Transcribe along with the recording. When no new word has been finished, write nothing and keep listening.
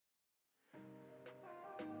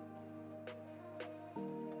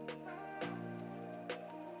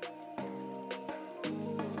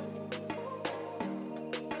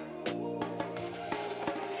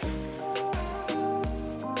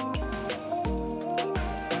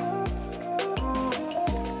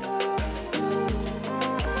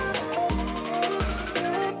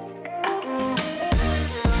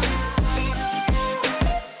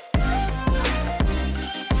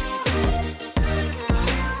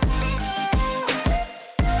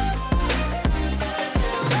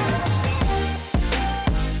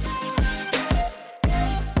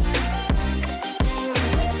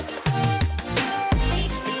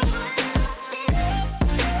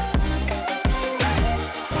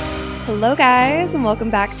Hello guys, and welcome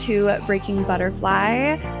back to Breaking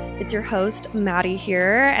Butterfly. It's your host, Maddie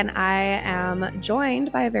here, and I am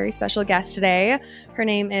joined by a very special guest today. Her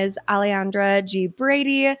name is Alejandra G.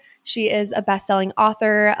 Brady. She is a best-selling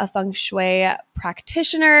author, a Feng Shui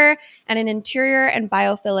practitioner, and an interior and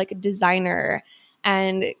biophilic designer.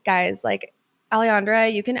 And guys,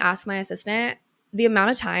 Alejandra, you can ask my assistant the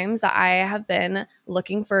amount of times that I have been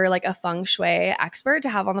looking for a Feng Shui expert to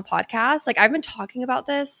have on the podcast. I've been talking about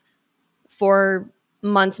this for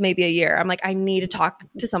months, maybe a year. I'm like, I need to talk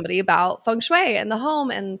to somebody about Feng Shui and the home.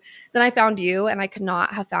 And then I found you, and I could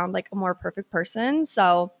not have found a more perfect person.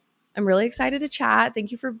 So I'm really excited to chat.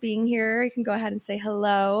 Thank you for being here. You can go ahead and say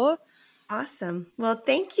hello. Awesome. Well,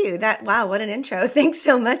 thank you. Wow, what an intro. Thanks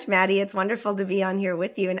so much, Maddie. It's wonderful to be on here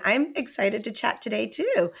with you. And I'm excited to chat today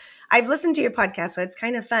too. I've listened to your podcast, so it's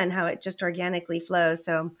kind of fun how it just organically flows.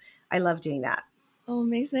 So I love doing that. Oh,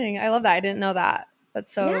 amazing. I love that. I didn't know that.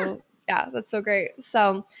 That's so great.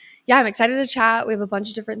 So yeah, I'm excited to chat. We have a bunch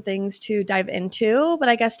of different things to dive into, but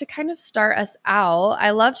I guess to kind of start us out,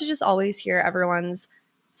 I love to just always hear everyone's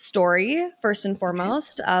story first and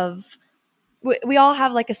foremost of we all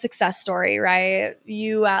have a success story, right?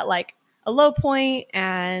 You at a low point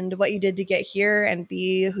and what you did to get here and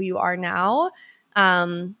be who you are now.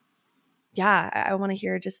 I want to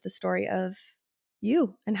hear just the story of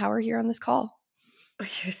you and how we're here on this call.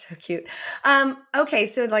 You're so cute. Okay,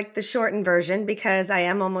 so the shortened version, because I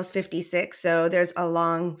am almost 56, so there's a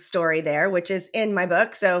long story there, which is in my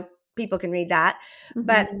book, so people can read that. Mm-hmm.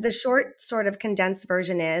 But the short sort of condensed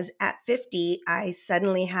version is at 50, I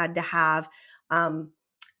suddenly had to have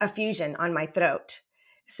a fusion on my throat.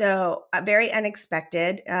 So very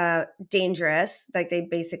unexpected, dangerous. They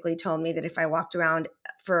basically told me that if I walked around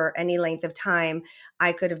for any length of time,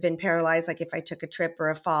 I could have been paralyzed, if I took a trip or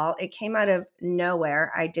a fall. It came out of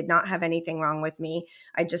nowhere. I did not have anything wrong with me.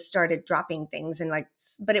 I just started dropping things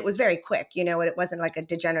but it was very quick, it wasn't a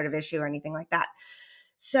degenerative issue or anything like that.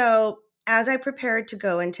 So as I prepared to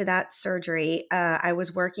go into that surgery, I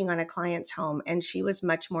was working on a client's home, and she was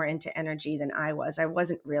much more into energy than I was.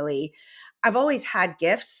 I've always had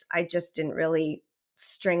gifts. I just didn't really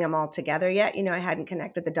string them all together yet. I hadn't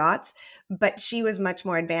connected the dots, but she was much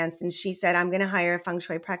more advanced. And she said, I'm going to hire a Feng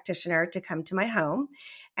Shui practitioner to come to my home.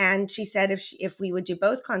 And she said, if we would do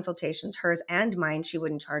both consultations, hers and mine, she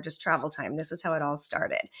wouldn't charge us travel time. This is how it all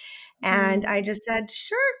started. And I just said,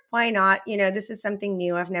 sure, why not? This is something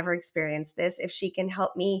new. I've never experienced this. If she can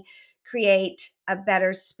help me create a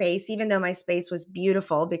better space, even though my space was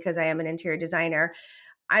beautiful because I am an interior designer,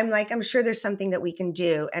 I'm sure there's something that we can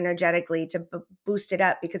do energetically to boost it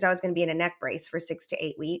up, because I was going to be in a neck brace for 6 to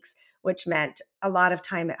 8 weeks, which meant a lot of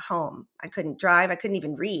time at home. I couldn't drive. I couldn't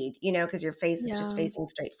even read, because your face is just facing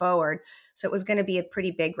straight forward. So it was going to be a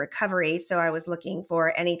pretty big recovery. So I was looking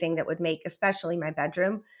for anything that would make, especially my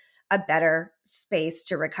bedroom, a better space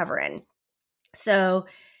to recover in. So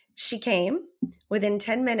she came. Within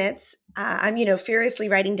 10 minutes, I'm, furiously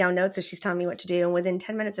writing down notes as she's telling me what to do. And within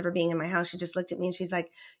 10 minutes of her being in my house, she just looked at me and she's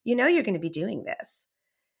like, you're going to be doing this.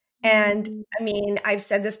 And I've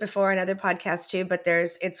said this before in other podcasts too, but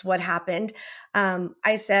it's what happened.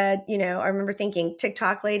 I said, I remember thinking,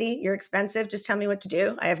 TikTok lady, you're expensive. Just tell me what to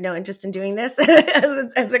do. I have no interest in doing this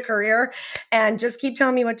as a career, and just keep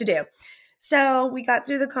telling me what to do. So we got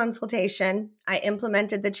through the consultation. I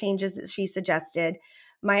implemented the changes that she suggested.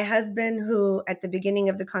 My husband, who at the beginning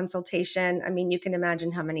of the consultation, you can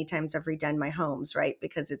imagine how many times I've redone my homes, right?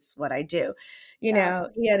 Because it's what I do. He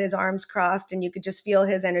had his arms crossed, and you could just feel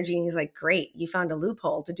his energy. And he's like, great, you found a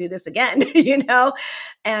loophole to do this again,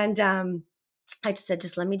 And I just said,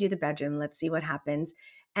 just let me do the bedroom. Let's see what happens.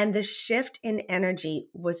 And the shift in energy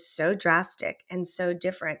was so drastic and so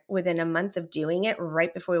different. Within a month of doing it,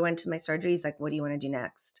 right before we went to my surgery, he's like, what do you want to do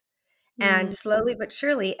next? And slowly but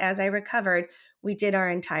surely, as I recovered, we did our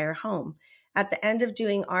entire home. At the end of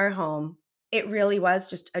doing our home, it really was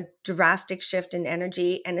just a drastic shift in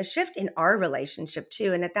energy and a shift in our relationship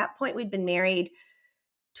too. And at that point, we'd been married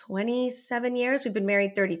 27 years. We've been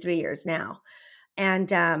married 33 years now.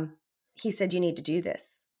 And he said, you need to do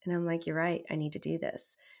this. And I'm like, you're right. I need to do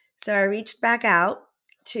this. So I reached back out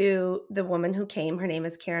to the woman who came. Her name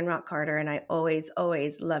is Karen Rock Carter. And I always,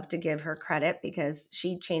 always love to give her credit because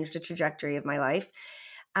she changed the trajectory of my life.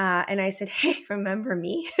 And I said, hey, remember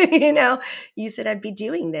me? You said I'd be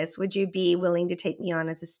doing this. Would you be willing to take me on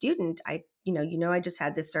as a student? I just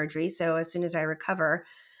had this surgery. So as soon as I recover,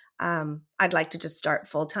 I'd like to just start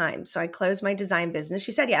full time. So I closed my design business.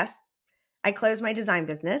 She said, yes. I closed my design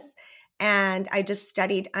business, and I just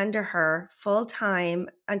studied under her full time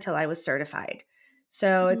until I was certified.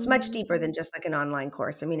 So it's much deeper Mm. than just like an online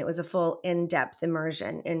course. I mean, it was a full in-depth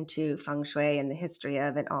immersion into feng shui and the history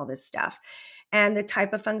of it, all this stuff. And the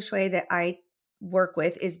type of feng shui that I work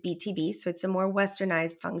with is BTB. So it's a more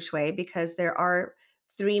westernized feng shui because there are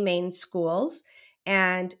three main schools.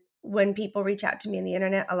 And when people reach out to me on the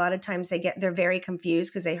internet, a lot of times they're very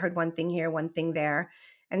confused because they heard one thing here, one thing there.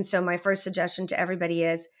 And so my first suggestion to everybody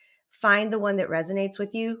is find the one that resonates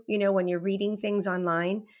with you. You know, when you're reading things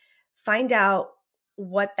online, find out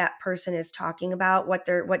what that person is talking about,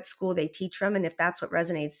 what school they teach from, and if that's what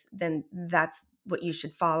resonates, then that's what you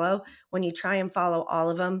should follow. When you try and follow all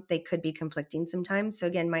of them, they could be conflicting sometimes. So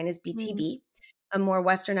again, mine is Mm. BTB, a more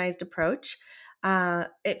westernized approach.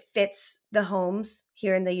 It fits the homes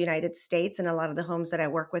here in the United States and a lot of the homes that I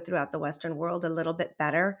work with throughout the Western world a little bit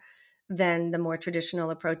better than the more traditional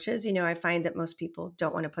approaches. You know, I find that most people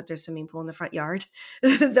don't want to put their swimming pool in the front yard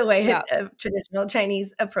the way Yeah. a traditional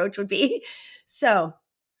Chinese approach would be. So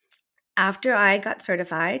after I got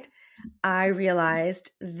certified, I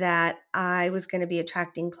realized that I was going to be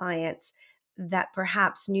attracting clients that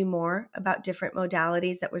perhaps knew more about different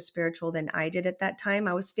modalities that were spiritual than I did at that time.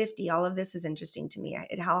 I was 50. All of this is interesting to me.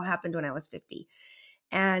 It all happened when I was 50.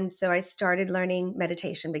 And so I started learning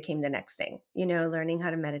meditation, became the next thing, you know, learning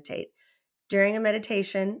how to meditate. During a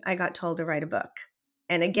meditation, I got told to write a book.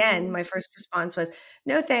 And again, Mm. my first response was,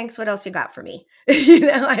 no, thanks. What else you got for me? You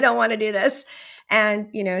know, I don't want to do this. And,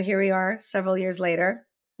 you know, here we are several years later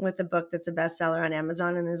with a book that's a bestseller on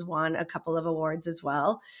Amazon and has won a couple of awards as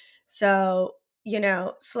well. So, you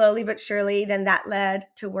know, slowly but surely, then that led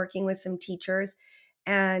to working with some teachers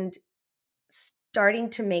and starting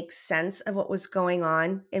to make sense of what was going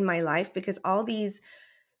on in my life because all these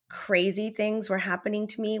crazy things were happening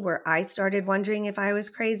to me where I started wondering if I was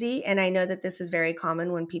crazy. And I know that this is very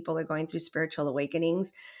common when people are going through spiritual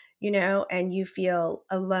awakenings, you know, and you feel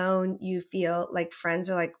alone. You feel like friends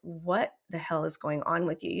are like, what the hell is going on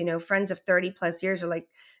with you? You know, friends of 30 plus years are like,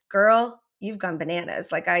 girl, you've gone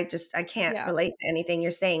bananas. Like, I can't Yeah. relate to anything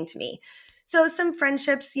you're saying to me. So some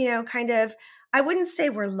friendships, you know, kind of, I wouldn't say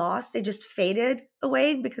were lost. They just faded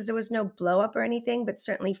away because there was no blow up or anything, but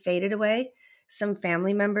certainly faded away. Some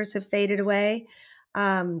family members have faded away.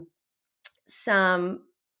 Um, some,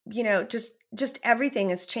 you know, just everything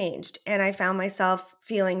has changed, and I found myself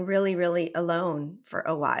feeling really, really alone for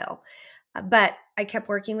a while. But I kept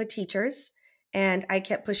working with teachers, and I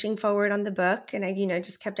kept pushing forward on the book, and I, you know,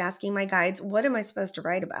 just kept asking my guides, "What am I supposed to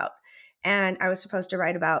write about?" And I was supposed to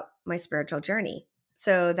write about my spiritual journey.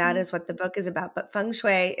 So that Mm. is what the book is about. But feng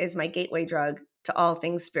shui is my gateway drug to all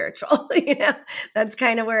things spiritual. You know, that's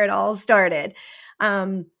kind of where it all started.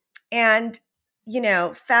 Um, and, you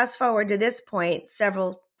know, fast forward to this point,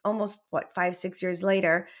 several, almost what, 5, 6 years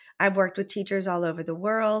later, I've worked with teachers all over the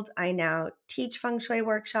world. I now teach feng shui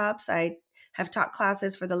workshops. I have taught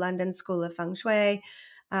classes for the London School of Feng Shui.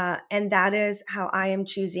 And that is how I am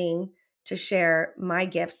choosing to share my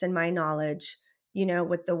gifts and my knowledge, you know,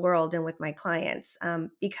 with the world and with my clients.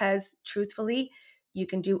 Because truthfully, you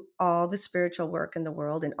can do all the spiritual work in the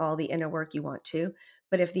world and all the inner work you want to.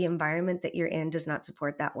 But if the environment that you're in does not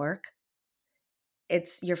support that work,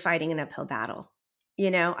 you're fighting an uphill battle.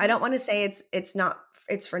 You know, I don't want to say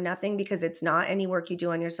it's for nothing because it's not. Any work you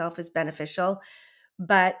do on yourself is beneficial,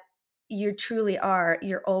 but you truly are,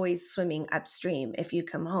 you're always swimming upstream if you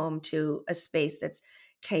come home to a space that's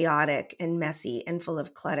chaotic and messy and full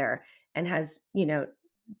of clutter and has, you know,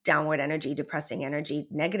 downward energy, depressing energy,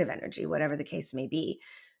 negative energy, whatever the case may be.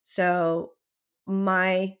 So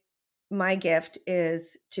my my gift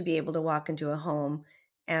is to be able to walk into a home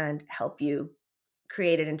and help you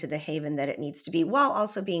create it into the haven that it needs to be while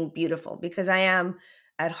also being beautiful because I am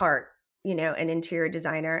at heart, you know, an interior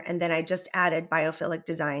designer. And then I just added biophilic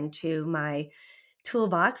design to my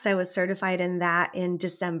toolbox. I was certified in that in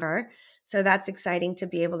December. So that's exciting to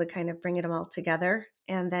be able to kind of bring it all together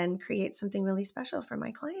and then create something really special for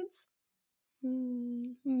my clients.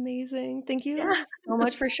 Amazing. Thank you Yeah. so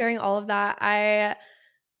much for sharing all of that.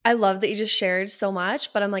 I love that you just shared so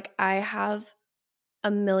much, but I'm like, I have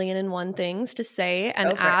a million and one things to say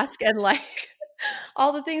and Go for it. ask and like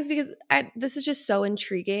all the things because this is just so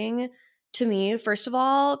intriguing to me, first of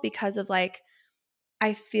all, because of like,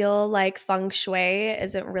 I feel like feng shui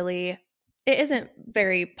it isn't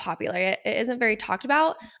very popular. It isn't very talked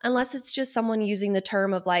about unless it's just someone using the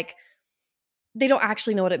term of like, they don't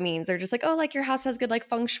actually know what it means. They're just like, oh, like your house has good like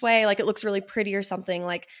feng shui, like it looks really pretty or something.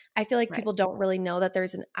 Like I feel like Right. people don't really know that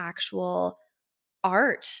there's an actual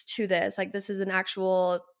art to this. Like this is an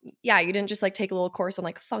actual, yeah, you didn't just like take a little course on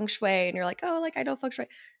like feng shui and you're like, oh, like I know feng shui.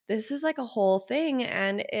 This is like a whole thing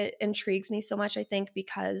and it intrigues me so much, I think,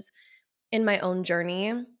 because in my own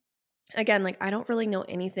journey, again, like I don't really know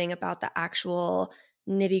anything about the actual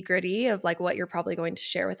nitty-gritty of like what you're probably going to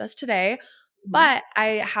share with us today, but I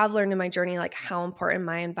have learned in my journey like how important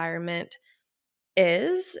my environment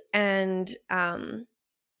is. And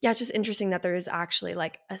yeah, it's just interesting that there is actually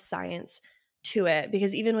like a science to it,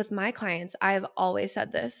 because even with my clients, I've always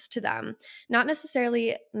said this to them, not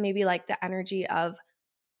necessarily maybe like the energy of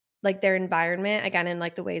like their environment, again, in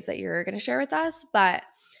like the ways that you're going to share with us, but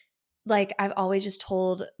like I've always just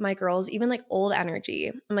told my girls, even like old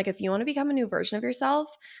energy, I'm like, if you want to become a new version of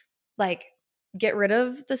yourself, like get rid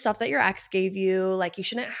of the stuff that your ex gave you. Like you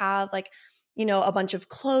shouldn't have like, you know, a bunch of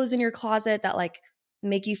clothes in your closet that like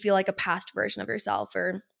make you feel like a past version of yourself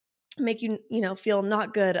or make you, you know, feel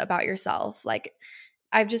not good about yourself. Like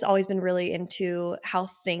I've just always been really into how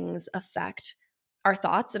things affect our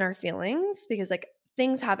thoughts and our feelings, because like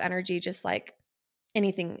things have energy just like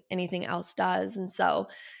anything else does. And so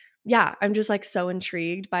yeah, I'm just like so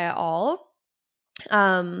intrigued by it all.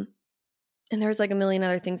 Um and there's like a million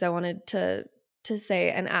other things I wanted to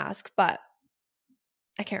say and ask, but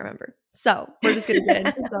I can't remember. So we're just gonna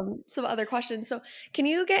get into some other questions. So can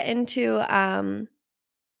you get into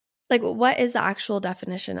like what is the actual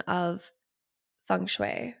definition of feng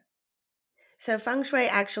shui? So feng shui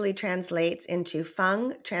actually translates into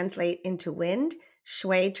feng, translate into wind,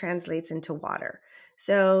 shui translates into water.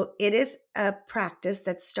 So it is a practice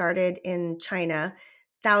that started in China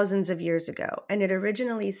thousands of years ago. And it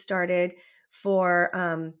originally started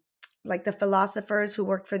for like the philosophers who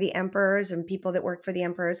worked for the emperors and people that worked for the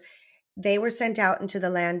emperors. They were sent out into the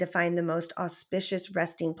land to find the most auspicious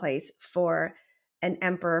resting place for an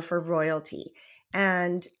emperor, for royalty.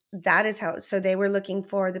 And that is how, so they were looking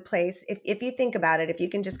for the place. If you think about it, if you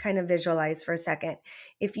can just kind of visualize for a second,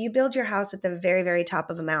 if you build your house at the very, very top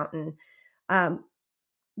of a mountain, um,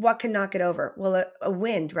 what can knock it over? Well, a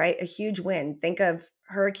wind, right? A huge wind. Think of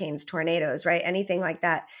hurricanes, tornadoes, right? Anything like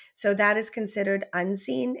that. So that is considered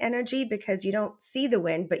unseen energy because you don't see the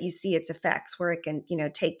wind, but you see its effects where it can,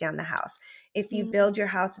 take down the house. If you build your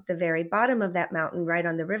house at the very bottom of that mountain, right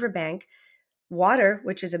on the riverbank, water,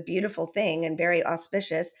 which is a beautiful thing and very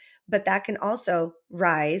auspicious, but that can also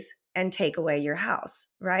rise and take away your house,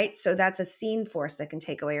 right? So that's a seen force that can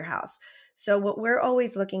take away your house. So what we're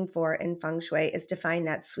always looking for in feng shui is to find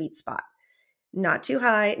that sweet spot. Not too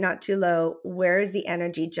high, not too low. Where is the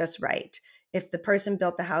energy just right? If the person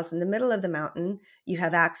built the house in the middle of the mountain, you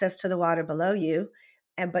have access to the water below you,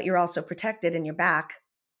 but you're also protected in your back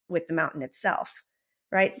with the mountain itself,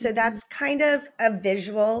 right? So that's kind of a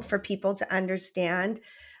visual for people to understand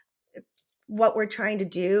what we're trying to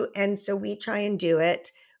do. And so we try and do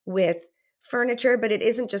it with furniture, but it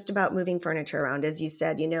isn't just about moving furniture around. As you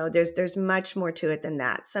said, there's much more to it than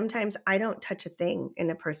that. Sometimes I don't touch a thing in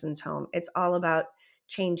a person's home. It's all about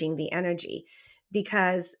changing the energy,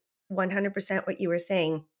 because 100% what you were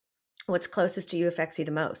saying, what's closest to you affects you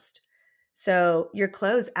the most. So your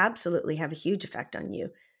clothes absolutely have a huge effect on you,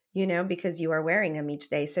 because you are wearing them each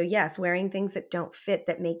day. So yes, wearing things that don't fit,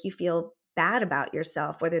 that make you feel bad about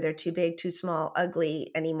yourself, whether they're too big, too small, ugly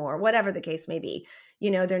anymore, whatever the case may be,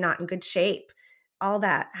 they're not in good shape. All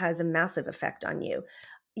that has a massive effect on you.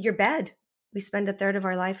 Your bed, we spend a third of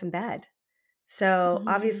our life in bed. So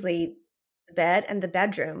obviously the bed and the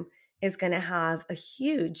bedroom is going to have a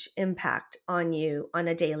huge impact on you on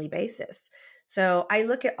a daily basis. So I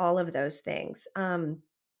look at all of those things.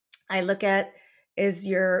 I look at, is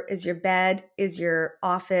your bed, is your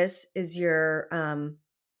office, is your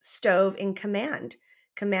stove in command?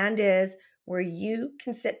 Command is where you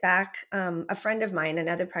can sit back. A friend of mine,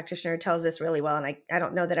 another practitioner, tells this really well, and I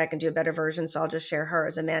don't know that I can do a better version, so I'll just share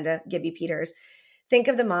hers, Amanda Gibby Peters. Think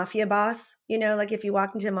of the mafia boss, like if you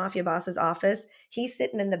walk into a mafia boss's office, he's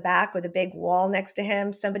sitting in the back with a big wall next to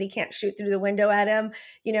him. Somebody can't shoot through the window at him,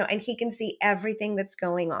 and he can see everything that's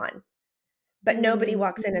going on, but nobody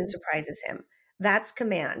walks in and surprises him. That's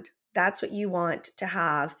command. That's what you want to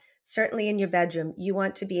have. Certainly in your bedroom, you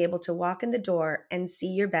want to be able to walk in the door and see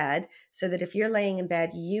your bed, so that if you're laying in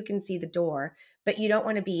bed, you can see the door, but you don't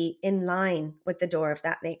want to be in line with the door, if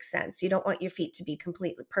that makes sense. You don't want your feet to be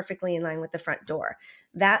completely perfectly in line with the front door.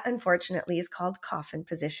 That, unfortunately, is called coffin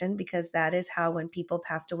position, because that is how, when people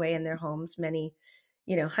passed away in their homes many,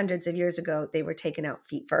 hundreds of years ago, they were taken out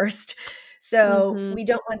feet first. So we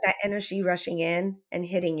don't want that energy rushing in and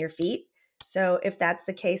hitting your feet. So if that's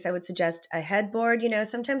the case, I would suggest a headboard.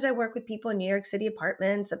 Sometimes I work with people in New York City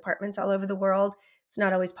apartments all over the world. It's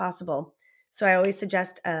not always possible. So I always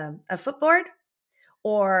suggest a footboard,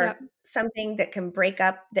 or something that can break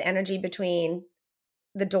up the energy between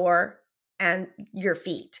the door and your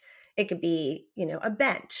feet. It could be, a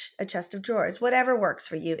bench, a chest of drawers, whatever works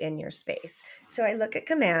for you in your space. So I look at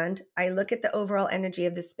command, I look at the overall energy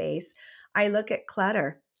of the space, I look at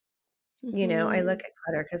clutter. I look at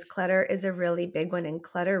clutter because clutter is a really big one, and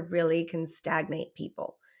clutter really can stagnate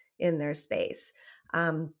people in their space.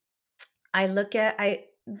 Um,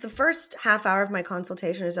 the first half hour of my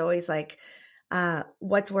consultation is always like,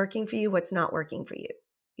 what's working for you, what's not working for you.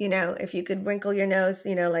 If you could wrinkle your nose,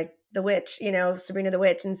 like the witch, Sabrina the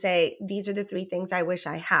witch, and say, these are the 3 things I wish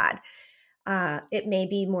I had. It may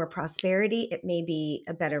be more prosperity. It may be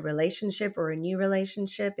a better relationship or a new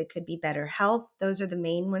relationship. It could be better health. Those are the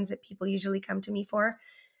main ones that people usually come to me for.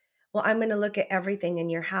 Well, I'm going to look at everything in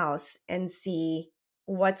your house and see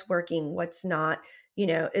what's working, what's not.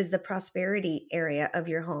 Is the prosperity area of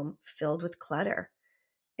your home filled with clutter?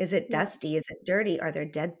 Is it Yeah. dusty? Is it dirty? Are there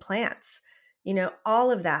dead plants?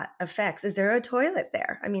 All of that affects. Is there a toilet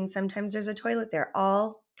there? I mean, sometimes there's a toilet there.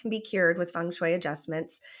 All can be cured with feng shui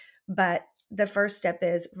adjustments. But the first step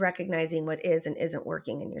is recognizing what is and isn't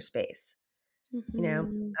working in your space. You know,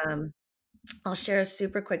 Mhm. um, I'll share a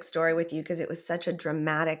super quick story with you because it was such a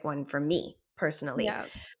dramatic one for me personally. Yeah.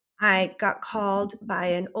 I got called by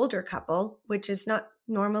an older couple, which is not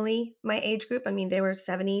normally my age group. I mean, they were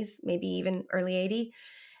 70s, maybe even early 80.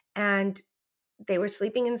 And they were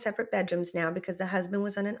sleeping in separate bedrooms now because the husband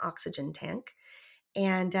was on an oxygen tank.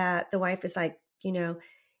 And the wife is like,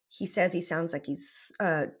 he says he sounds like he's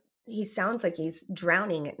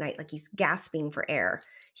drowning at night, like he's gasping for air.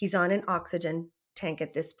 He's on an oxygen tank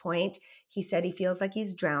at this point. He said he feels like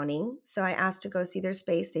he's drowning. So I asked to go see their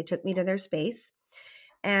space. They took me to their space.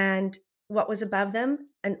 And what was above them?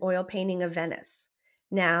 An oil painting of Venice.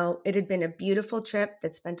 Now, it had been a beautiful trip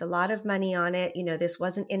that spent a lot of money on it. This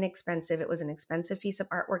wasn't inexpensive. It was an expensive piece of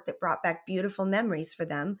artwork that brought back beautiful memories for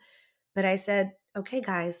them. But I said, okay,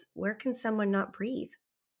 guys, where can someone not breathe?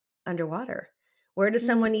 Underwater. Where does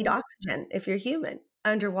someone need Mhm. oxygen if you're human?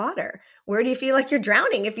 Underwater. Where do you feel like you're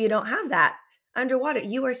drowning if you don't have that? Underwater.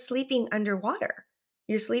 You are sleeping underwater.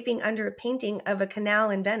 You're sleeping under a painting of a canal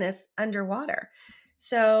in Venice underwater.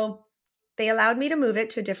 So they allowed me to move it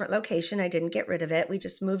to a different location. I didn't get rid of it. We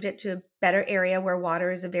just moved it to a better area where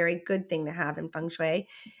water is a very good thing to have in feng shui.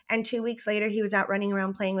 And 2 weeks later, he was out running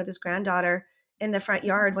around playing with his granddaughter in the front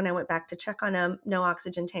yard. When I went back to check on him, no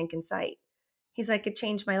oxygen tank in sight. He's like, it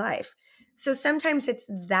changed my life. So sometimes it's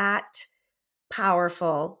that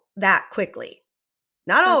powerful that quickly.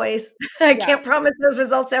 Not That's always. I yeah. can't promise those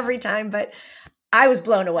results every time, but I was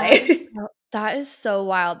blown away. That is so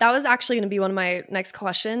wild. That was actually going to be one of my next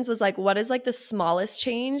questions was like, what is like the smallest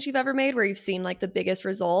change you've ever made where you've seen like the biggest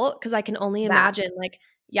result? Because I can only that, imagine like,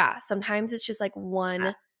 yeah, sometimes it's just like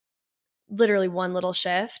that literally one little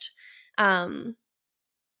shift um,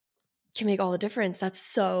 can make all the difference. That's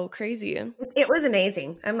so crazy. it was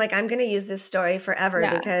amazing. I'm like, I'm going to use this story forever Yeah.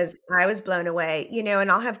 because I was blown away,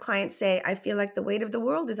 and I'll have clients say, I feel like the weight of the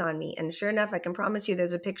world is on me. And sure enough, I can promise you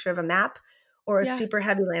there's a picture of a map or a Yeah. super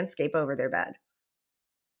heavy landscape over their bed.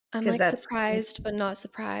 I'm Because like that's, surprised, but not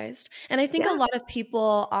surprised. And I think a yeah, lot of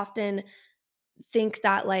people often think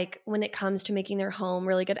that like when it comes to making their home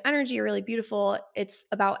really good energy or really beautiful, it's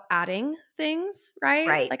about adding things, right?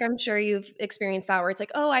 right. Like I'm sure you've experienced that where it's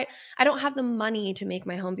like, oh, I don't have the money to make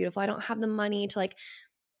my home beautiful. I don't have the money to like,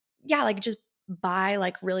 yeah, like just buy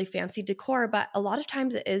like really fancy decor. But a lot of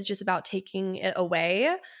times it is just about taking it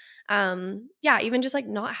away. Yeah, even just like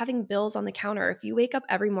not having bills on the counter. If you wake up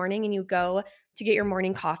every morning and you go to get your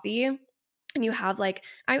morning coffee and you have like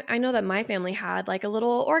I know that my family had like a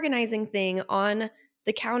little organizing thing on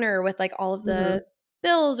the counter with like all of Mhm. the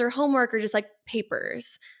bills or homework or just like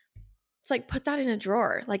papers. It's like put that in a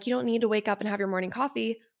drawer. Like you don't need to wake up and have your morning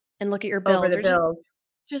coffee and look at your Over bills the or bills.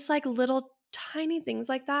 just like little tiny things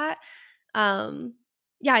like that. Um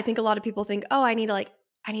yeah, I think a lot of people think, "Oh, I need to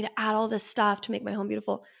add all this stuff to make my home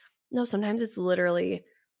beautiful." No, sometimes it's literally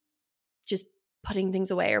just putting things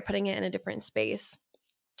away or putting it in a different space.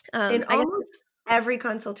 In I guess almost every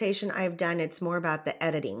consultation I've done, it's more about the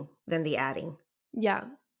editing than the adding. yeah.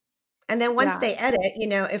 And then once Yeah. they edit,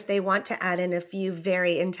 if they want to add in a few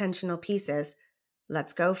very intentional pieces,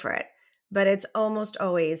 let's go for it. But it's almost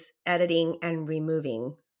always editing and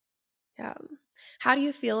removing. Yeah. How do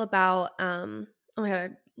you feel about oh my god, I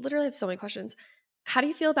literally have so many questions. How do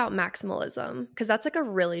you feel about maximalism? Because that's like a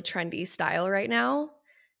really trendy style right now.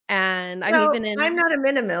 And I'm Well, even I'm in not a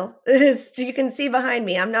minimalist. You can see behind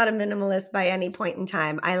me, I'm not a minimalist by any point in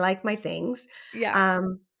time. I like my things. yeah.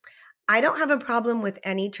 Um, I don't have a problem with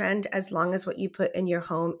any trend as long as what you put in your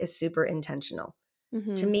home is super intentional.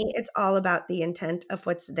 To Mhm. me, it's all about the intent of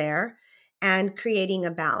what's there and creating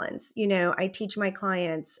a balance. I teach my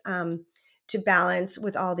clients to balance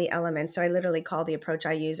with all the elements. So I literally call the approach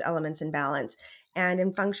I use elements in balance. And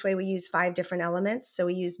in Feng Shui, we use 5 different elements. So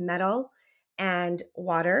we use metal and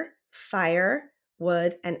water, fire,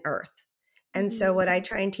 wood, and earth. And so what I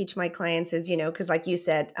try and teach my clients is, because like you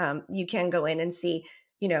said, you can go in and see,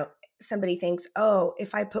 somebody thinks, oh,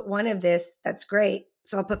 if I put one of this, that's great.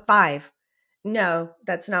 So I'll put 5. No,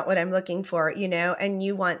 that's not what I'm looking for, and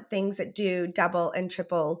you want things that do double and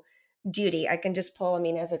triple duty. I can just pull,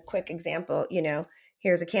 as a quick example,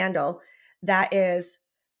 here's a candle that is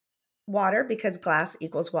water because glass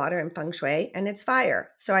equals water in Feng Shui, and it's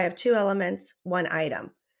fire. So I have 2 elements, 1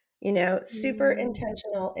 item, super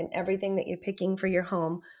intentional in everything that you're picking for your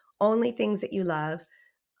home, only things that you love.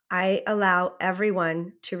 I allow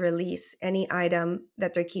everyone to release any item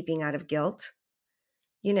that they're keeping out of guilt.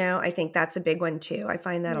 I think that's a big one too. I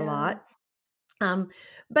find that a lot.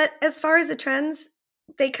 But as far as the trends,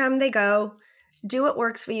 they come, they go. Do what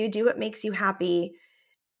works for you, do what makes you happy,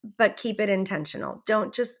 but keep it intentional.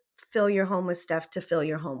 Don't just fill your home with stuff to fill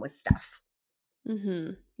your home with stuff.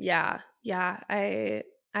 Yeah.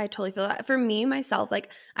 I totally feel that. For me, myself,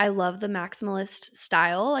 like I love the maximalist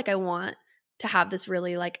style. Like I want to have this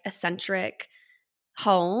really like eccentric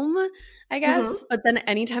home, I guess. But then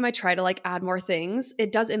anytime I try to like add more things,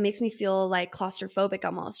 it makes me feel like claustrophobic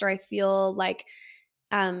almost, or I feel like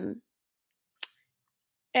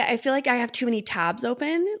I feel like I have too many tabs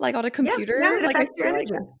open, like on a computer. Yeah, it Like I affects your feel like,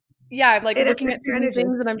 energy. I'm like It looking at affects too your many energy.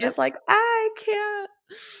 things, and I'm Yep. just like, I can't.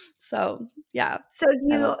 So yeah, So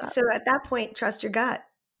I love that. so at that point, trust your gut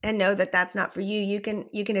and know that that's not for you. You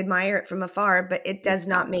can admire it from afar, but it does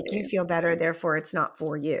not make you Exactly. feel better. Therefore, it's not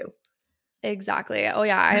for you. Exactly. Oh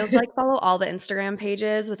yeah, I like follow all the Instagram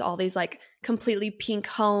pages with all these like completely pink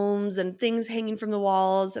homes and things hanging from the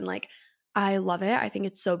walls, and like I love it. I think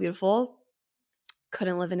it's so beautiful.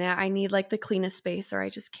 Couldn't live in it. I need like the cleanest space or I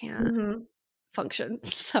just can't function.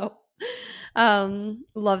 So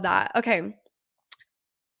love that. Okay.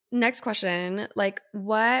 Next question. Like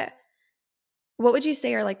what would you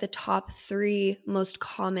say are like the top 3 most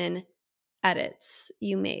common edits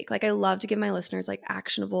you make? Like I love to give my listeners like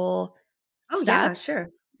actionable Oh yeah, steps. sure.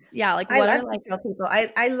 Yeah, like I what love are to like tell people.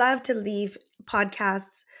 I love to leave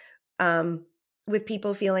podcasts um, with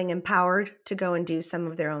people feeling empowered to go and do some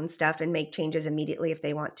of their own stuff and make changes immediately if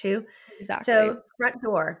they want to. exactly. So front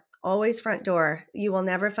door, always front door. You will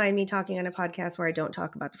never find me talking on a podcast where I don't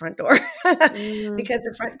talk about the front door Mm, because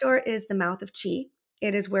the front door is the mouth of chi.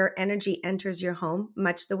 It is where energy enters your home,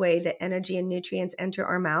 much the way that energy and nutrients enter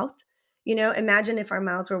our mouth. Imagine if our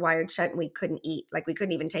mouths were wired shut and we couldn't eat, like we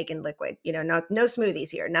couldn't even take in liquid, no smoothies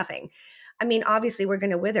here, nothing. Obviously we're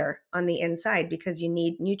going to wither on the inside because you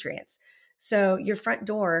need nutrients. So your front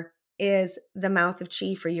door is the mouth of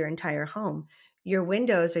chi for your entire home. Your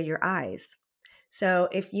windows are your eyes. So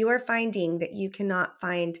if you are finding that you cannot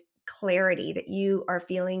find clarity, that you are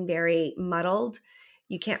feeling very muddled,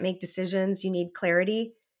 you can't make decisions, you need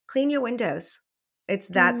clarity, clean your windows. It's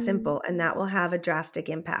that mm, simple, and that will have a drastic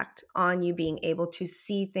impact on you being able to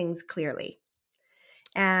see things clearly.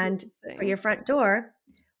 And for interesting. your front door,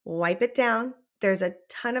 wipe it down. There's a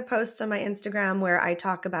ton of posts on my Instagram where I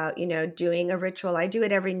talk about, doing a ritual. I do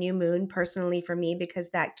it every new moon personally for me because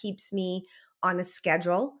that keeps me on a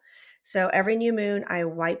schedule. So every new moon, I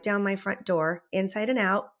wipe down my front door inside and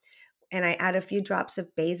out, and I add a few drops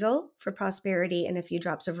of basil for prosperity and a few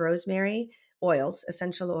drops of rosemary oils,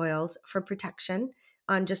 essential oils for protection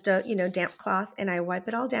on just a, damp cloth, and I wipe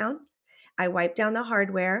it all down. I wipe down the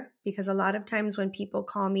hardware because a lot of times when people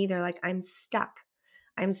call me, they're like, I'm stuck.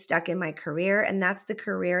 I'm stuck in my career. And that's the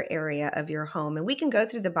career area of your home. And we can go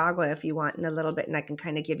through the Bagua if you want in a little bit, and I can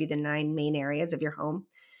kind of give you the 9 main areas of your home.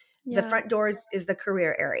 The Yeah. front door is the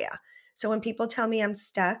career area. So when people tell me I'm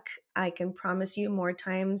stuck, I can promise you more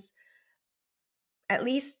times, at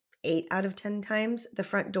least 8 out of 10 times, the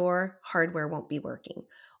front door hardware won't be working.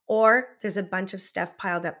 Or there's a bunch of stuff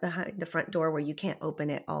piled up behind the front door where you can't open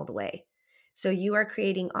it all the way. So you are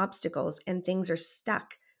creating obstacles and things are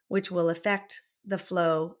stuck, which will affect the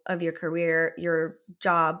flow of your career, your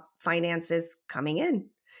job, finances coming in.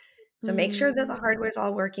 So make sure that the Mm, hardware is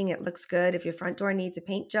all working. It looks good. If your front door needs a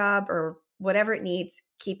paint job or whatever it needs,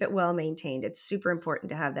 keep it well maintained. It's super important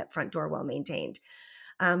to have that front door well maintained.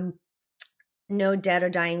 Um, no dead or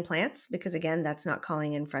dying plants, because again, that's not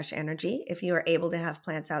calling in fresh energy. If you are able to have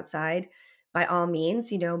plants outside, by all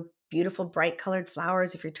means, beautiful bright colored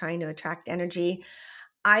flowers if you're trying to attract energy.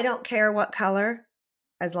 I don't care what color,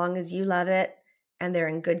 as long as you love it and they're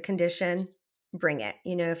in good condition, bring it.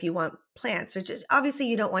 If you want plants, or just obviously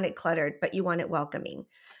you don't want it cluttered, but you want it welcoming.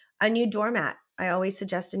 A new doormat. I always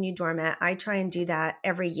suggest a new doormat. I try and do that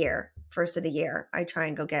every year. first of the year. I try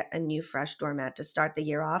and go get a new fresh doormat to start the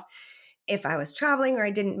year off. If I was traveling or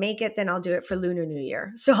I didn't make it, then I'll do it for Lunar New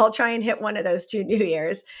Year. So I'll try and hit one of those 2 New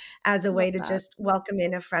Years as a Love way to that. just welcome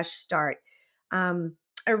in a fresh start.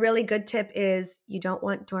 A really good tip is you don't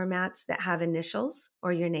want doormats that have initials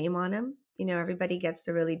or your name on them. Everybody gets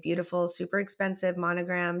the really beautiful, super expensive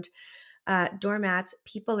monogrammed doormats.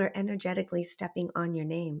 People are energetically stepping on your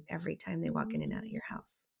name every time they walk in and out of your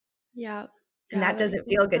house. Yeah. And Yeah, that that makes doesn't a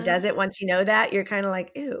lot feel of good, does sense. it? Once you know that, you're kind of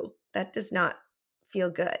like, ew, that does not feel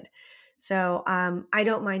good. So I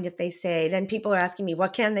don't mind if they say, then people are asking me,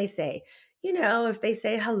 what can they say? If they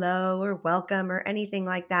say hello or welcome or anything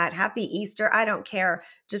like that, happy Easter, I don't care.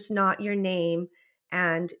 Just not your name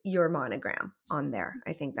and your monogram on there.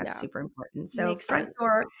 I think that's Yeah, super important. So makes front sense.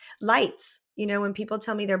 door lights, when people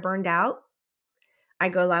tell me they're burned out, I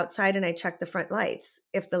go outside and I check the front lights.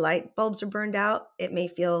 If the light bulbs are burned out, it may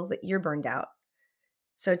feel that you're burned out.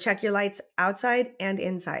 So check your lights outside and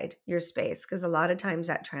inside your space, because a lot of times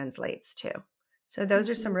that translates too. So those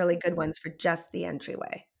are some Mhm. really good ones for just the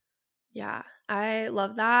entryway. Yeah, I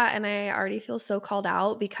love that, and I already feel so called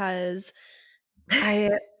out because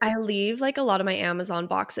I leave, like, a lot of my Amazon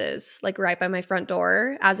boxes, like, right by my front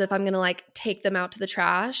door as if I'm gonna, like, take them out to the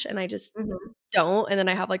trash, and I just Mhm. don't, and then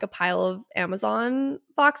I have, like, a pile of Amazon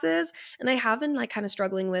boxes, and I have been, like, kinda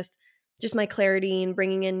struggling with just my clarity and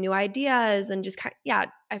bringing in new ideas and just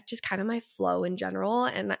I've just kinda my flow in general,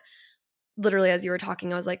 and literally as you were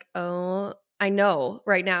talking, I was like, "Oh, I know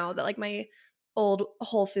right now that, like, my old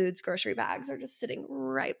Whole Foods grocery bags are just sitting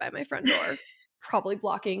right by my front door, probably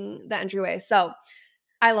blocking the entryway." So,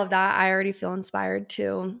 I love that. I already feel inspired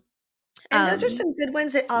to, And those are some good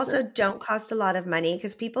ones that use it. also don't cost a lot of money,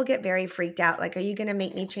 because people get very freaked out. Like, are you going to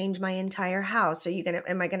make me change my entire house?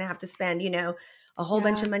 Am I going to have to spend, a whole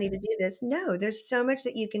bunch Yeah. of money to do this? No, there's so much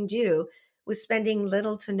that you can do with spending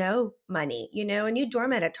little to no money. A new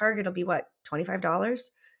doormat at Target will be what,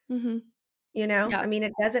 $25? Mhm. I Yep. mean,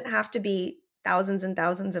 it doesn't have to be thousands and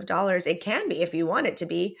thousands of dollars. It can be if you want it to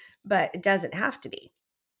be, but it doesn't have to be.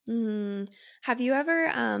 Mm. Have you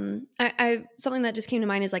ever I something that just came to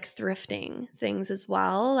mind is like thrifting things as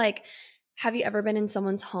well. Like have you ever been in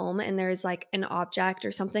someone's home and there's like an object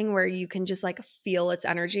or something where you can just like feel its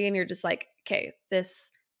energy and you're just like, "Okay,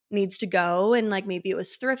 this needs to go," and like maybe it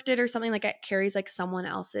was thrifted or something like it carries like someone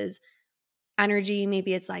else's energy.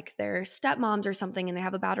 Maybe it's like their stepmoms or something and they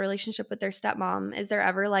have a bad relationship with their stepmom. Is there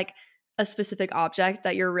ever like a specific object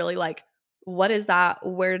that you're really like, "What is that?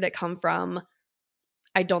 Where did it come from?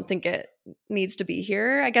 I don't think it needs to be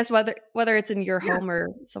here." I guess whether it's in your Yeah. home or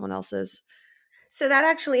someone else's. So that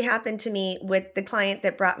actually happened to me with the client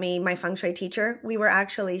that brought me my feng shui teacher. We were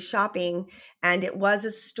actually shopping, and it was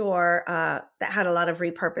a store that had a lot of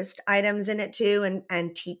repurposed items in it too, and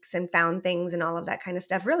antiques and found things and all of that kind of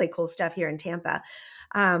stuff. Really cool stuff here in Tampa.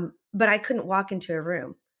 But I couldn't walk into a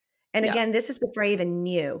room. And Yeah. again, this is before I even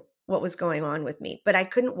knew what was going on with me, but I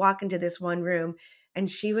couldn't walk into this one room. And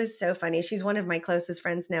she was so funny. She's one of my closest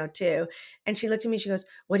friends now too. And she looked at me, she goes,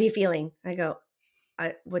 "What are you feeling?" I go,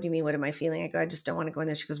 "What do you mean? What am I feeling?" I go, "I just don't want to go in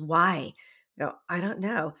there." She goes, "Why?" I go, "I don't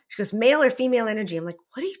know." She goes, "Male or female energy?" I'm like,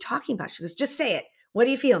 "What are you talking about?" She goes, "Just say it. What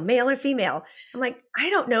do you feel? Male or female?" I'm like, "I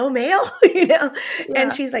don't know, male." you know?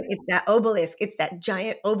 And Yeah. she's like, "It's that obelisk. It's that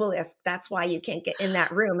giant obelisk. That's why you can't get in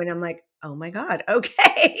that room." And I'm like, "Oh my God.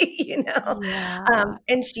 Okay." Yeah.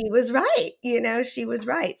 And she was right. She was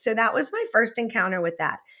right. So that was my first encounter with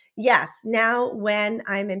that. Yes. Now, when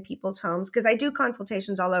I'm in people's homes, because I do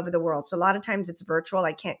consultations all over the world. So a lot of times it's virtual.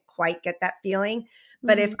 I can't quite get that feeling.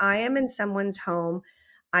 But if Mhm. I am in someone's home,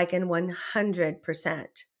 I can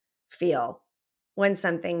 100% feel when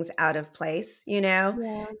something's out of place.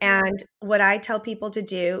 Yeah. And what I tell people to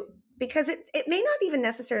do, because it may not even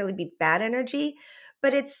necessarily be bad energy,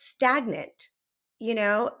 but it's stagnant.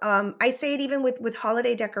 I say it even with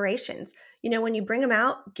holiday decorations. When you bring them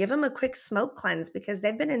out, give them a quick smoke cleanse, because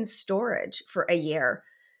they've been in storage for a year,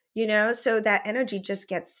 so that energy just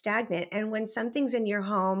gets stagnant. And when something's in your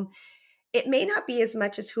home, it may not be as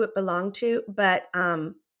much as who it belonged to, but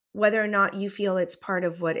whether or not you feel it's part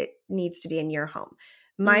of what it needs to be in your home.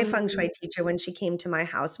 My feng Mm. shui teacher, when she came to my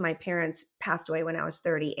house, my parents passed away when I was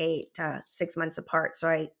 38, 6 months apart. So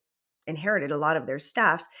I inherited a lot of their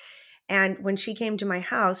stuff. And when she came to my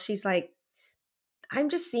house, she's like, "I'm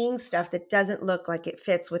just seeing stuff that doesn't look like it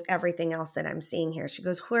fits with everything else that I'm seeing here." She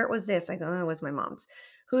goes, "Where was this?" I go, "Oh, it was my mom's."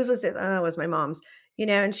 "Whose was this?" "Oh, it was my mom's."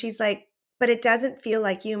 And she's like, "But it doesn't feel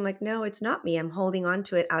like you." I'm like, "No, it's not me. I'm holding on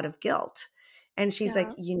to it out of guilt." And she's like,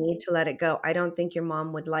 Yeah. "You need to let it go. I don't think your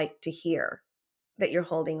mom would like to hear that you're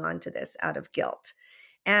holding on to this out of guilt."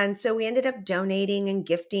 And so we ended up donating and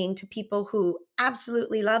gifting to people who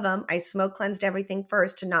absolutely love them. I smoke cleansed everything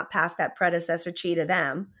first to not pass that predecessor chi to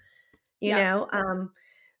them, you Yeah. know.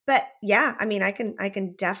 But yeah, I mean, I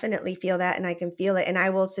can definitely feel that, and I can feel it. And I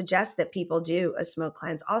will suggest that people do a smoke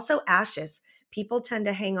cleanse. Also, ashes. People tend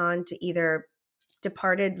to hang on to either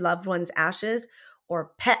departed loved ones' ashes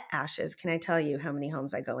or pet ashes. Can I tell you how many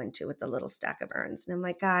homes I go into with the little stack of urns? And I'm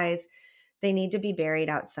like, guys, they need to be buried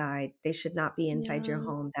outside. They should not be inside your Yeah.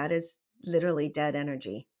 home. That is literally dead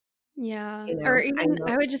energy. Yeah. You Or know, I even, know.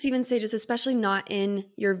 I would just even say, just especially not in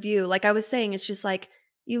your view. Like I was saying, it's just like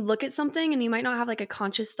you look at something and you might not have like a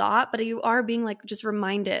conscious thought, but you are being like just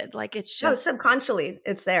reminded. Like Oh, subconsciously,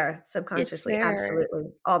 it's there. it's Subconsciously, there.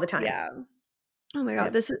 absolutely, all the time. Yeah. Oh my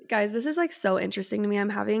God. Yep. This is like so interesting to me. I'm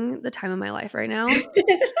having the time of my life right now.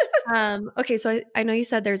 Okay, so I know you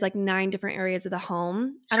said there's like 9 different areas of the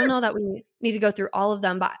home. I don't Sure. know that we need to go through all of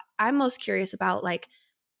them, but I'm most curious about like,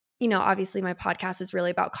 obviously my podcast is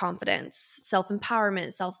really about confidence,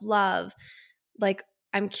 self-empowerment, self-love. Like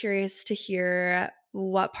I'm curious to hear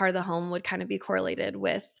what part of the home would kind of be correlated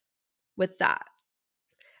with that.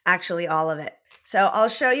 Actually, all of it. So I'll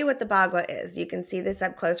show you what the bagua is. You can see this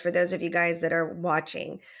up close for those of you guys that are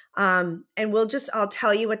watching. And I'll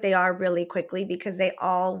tell you what they are really quickly because they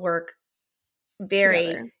all work very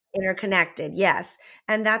Together. interconnected. Yes.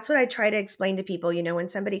 And that's what I try to explain to people. When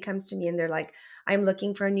somebody comes to me and they're like, I'm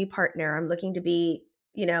looking for a new partner, I'm looking to be,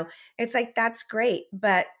 it's like, that's great.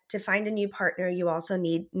 But to find a new partner, you also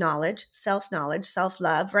need knowledge, self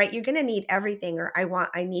love, right? You're going to need everything. Or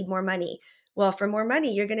I need more money. Well, for more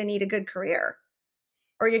money, you're going to need a good career,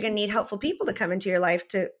 or you're going to need helpful people to come into your life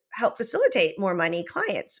to help facilitate more money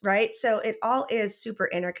clients, right? So it all is super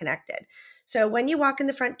interconnected. So when you walk in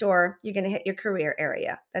the front door, you're going to hit your career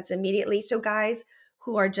area. That's immediately. So guys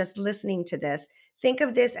who are just listening to this, think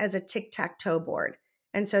of this as a tic-tac-toe board.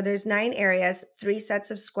 And so there's 9 areas, 3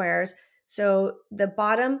 sets of squares. So the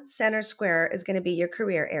bottom center square is going to be your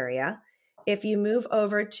career area. If you move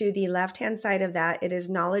over to the left-hand side of that, it is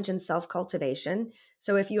knowledge and self-cultivation.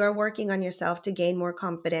 So if you are working on yourself to gain more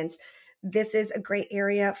confidence, this is a great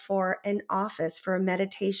area for an office, for a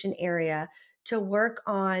meditation area, to work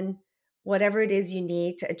on whatever it is you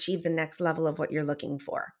need to achieve the next level of what you're looking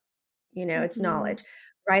for. It's Mhm. knowledge.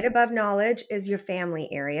 Right above knowledge is your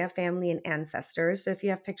family area, family and ancestors. So if you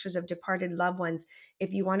have pictures of departed loved ones,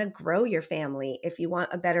 if you want to grow your family, if you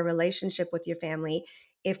want a better relationship with your family,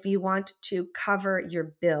 if you want to cover your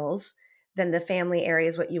bills, then the family area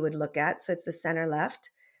is what you would look at. So it's the center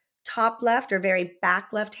left. Top left or very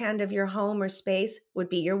back left hand of your home or space would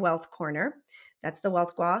be your wealth corner. That's the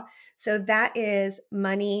wealth gua. So that is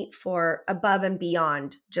money for above and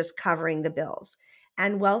beyond just covering the bills.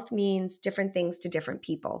 And wealth means different things to different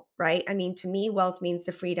people, right? I mean, to me, wealth means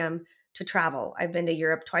the freedom to travel. I've been to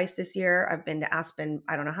Europe twice this year. I've been to Aspen,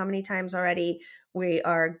 I don't know how many times already. We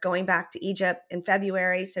are going back to Egypt in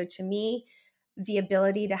February. So to me, the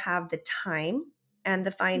ability to have the time and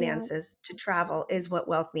the Yeah. finances to travel is what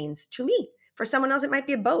wealth means to me. For someone else, it might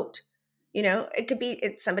be a boat. It could be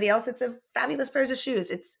it's somebody else. It's a fabulous pairs of shoes.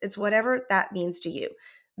 It's whatever that means to you.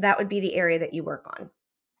 That would be the area that you work on.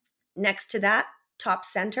 Next to that, top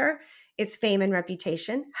center, it's fame and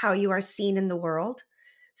reputation, how you are seen in the world.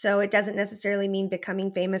 So it doesn't necessarily mean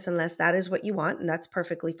becoming famous unless that is what you want, and that's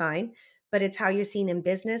perfectly fine. But it's how you're seen in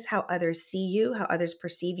business, how others see you, how others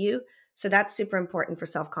perceive you. So that's super important for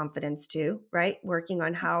self confidence too, right? Working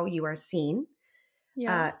on how you are seen.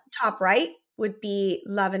 Yeah. Top right would be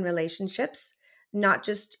love and relationships, not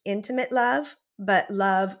just intimate love, but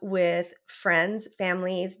love with friends,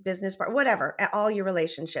 families, business, whatever. All your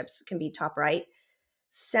relationships can be top right.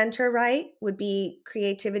 Center right would be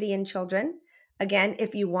creativity in children. Again,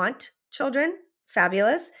 if you want children,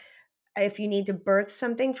 fabulous. If you need to birth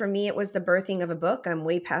something, for me, it was the birthing of a book. I'm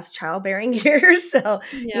way past childbearing years. So,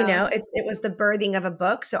 Yeah. it was the birthing of a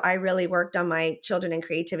book. So I really worked on my children and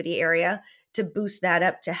creativity area to boost that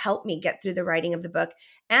up to help me get through the writing of the book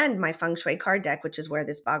and my feng shui card deck, which is where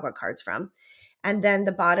this bagua card's from. And then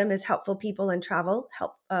the bottom is helpful people and travel,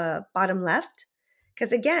 bottom left.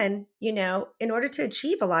 Because again, in order to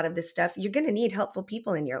achieve a lot of this stuff, you're going to need helpful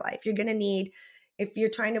people in your life. You're going to need, if you're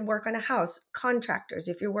trying to work on a house, contractors,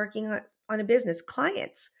 if you're working on a business,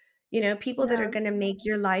 clients, people that are Yeah. going to make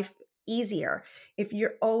your life easier. If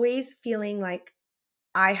you're always feeling like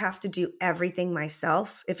I have to do everything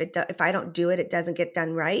myself, if I don't do it, it doesn't get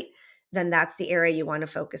done right, then that's the area you want to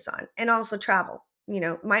focus on. And also travel.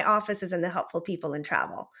 My office is in the helpful people and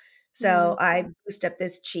travel. So Mm. I boost up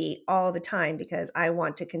this chi all the time because I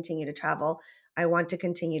want to continue to travel. I want to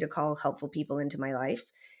continue to call helpful people into my life.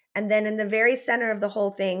 And then in the very center of the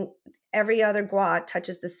whole thing, every other gua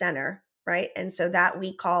touches the center, right? And so that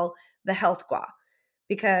we call the health gua,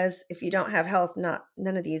 because if you don't have health,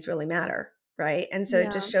 none of these really matter, right? And so it Yeah.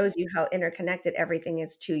 just shows you how interconnected everything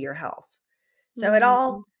is to your health. So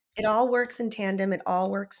Mm-hmm. it all works in tandem, it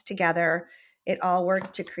all works together. It all works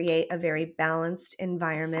to create a very balanced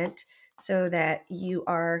environment so that you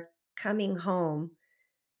are coming home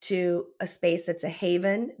to a space that's a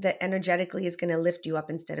haven that energetically is going to lift you up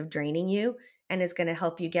instead of draining you, and is going to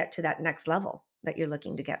help you get to that next level that you're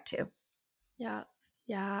looking to get to. Yeah.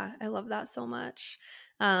 Yeah. I love that so much.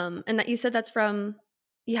 And that you said that's from,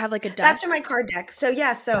 you have like a That's deck? from my card deck. So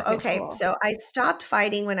yeah, Okay, okay, cool. so I stopped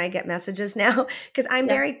fighting when I get messages now because I'm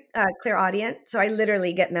Yeah. very clairaudient. So I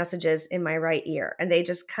literally get messages in my right ear, and they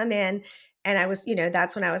just come in. And I was,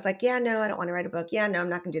 that's when I was like, yeah, no, I don't want to write a book. Yeah, no, I'm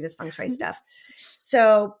not going to do this feng shui stuff.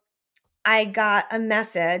 So I got a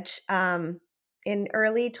message in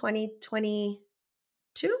early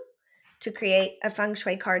 2022 to create a feng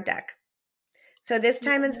shui card deck. So this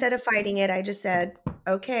time, instead of fighting it, I just said,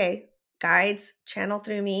 okay, guides, channel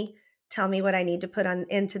through me, tell me what I need to put on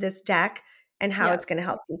into this deck and how Yeah. it's going to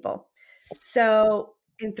help people. So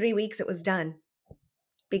in 3 weeks, it was done I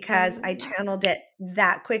because love I that. channeled it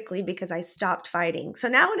that quickly because I stopped fighting. So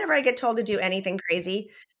now whenever I get told to do anything crazy,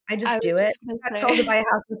 I I just was do it. just gonna I got told to say. buy a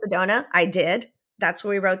house in Sedona. I did. That's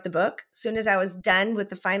where we wrote the book. As soon as I was done with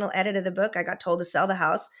the final edit of the book, I got told to sell the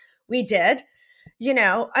house. We did.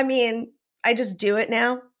 I mean, I just do it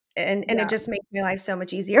now, and it Yeah. just makes my life so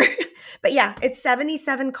much easier. But yeah, it's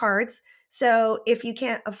 77 cards. So if you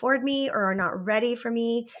can't afford me or are not ready for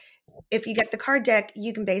me, if you get the card deck,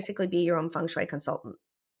 you can basically be your own feng shui consultant.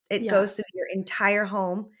 It Yeah. goes through your entire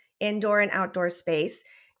home, indoor and outdoor space.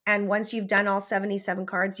 And once you've done all 77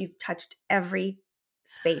 cards, you've touched every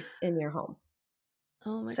space in your home.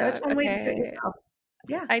 Oh my So it's God. one way to do it Okay. yourself.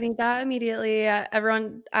 Yeah. I need that immediately.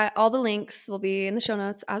 Everyone, all the links will be in the show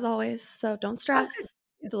notes as always. So don't Oh, stress.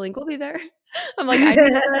 good. The link will be there. I'm like, I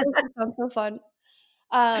need Yeah. this. It sounds so fun.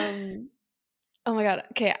 Um, oh my God.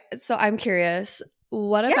 Okay. So I'm curious.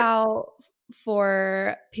 What Yeah. about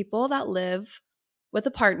for people that live with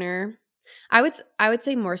a partner? I would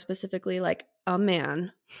say more specifically like a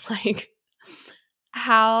man. Like,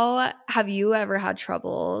 how have you ever had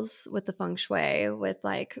troubles with the feng shui with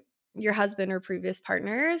like your husband or previous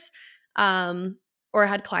partners? Um, or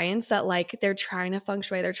had clients that like they're trying to feng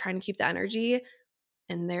shui, they're trying to keep the energy,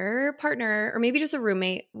 and their partner, or maybe just a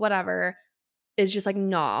roommate, whatever, is just like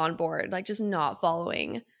not on board, like just not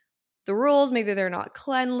following the rules. Maybe they're not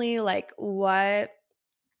cleanly. Like, what,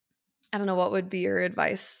 I don't know, what would be your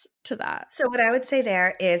advice to that? So what I would say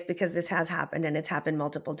there is, because this has happened and it's happened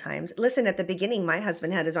multiple times. Listen, at the beginning, my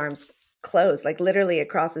husband had his arms closed, like literally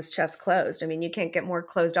across his chest closed. I mean, you can't get more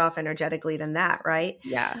closed off energetically than that, right?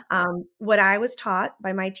 Yeah. What I was taught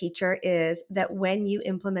by my teacher is that when you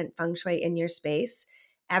implement feng shui in your space,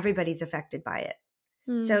 everybody's affected by it.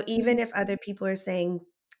 So even if other people are saying,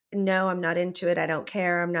 no, I'm not into it, I don't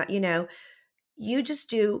care, I'm not, you just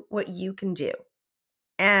do what you can do.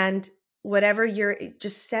 And whatever you're,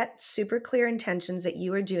 just set super clear intentions that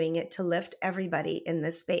you are doing it to lift everybody in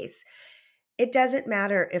this space. It doesn't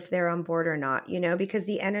matter if they're on board or not, because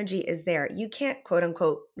the energy is there. You can't quote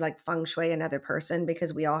unquote like feng shui another person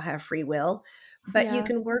because we all have free will, but you Yeah.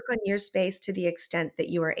 can work on your space to the extent that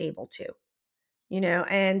you are able to,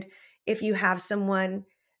 and if you have someone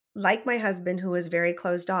like my husband who is very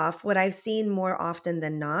closed off, what I've seen more often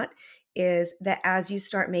than not is that as you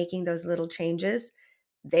start making those little changes,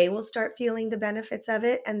 they will start feeling the benefits of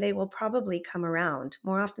it, and they will probably come around.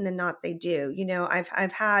 More often than not, they do.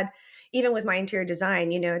 I've had, even with my interior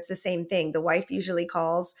design, it's the same thing. The wife usually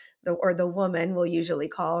calls, or the woman will usually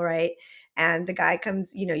call, right? And the guy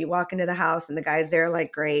comes, you walk into the house and the guy's there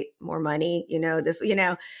like, great, more money, this,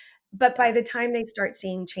 but by Yeah. the time they start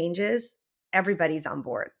seeing changes, everybody's on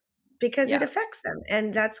board because it Yeah. affects them.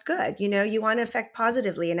 And that's good. You want to affect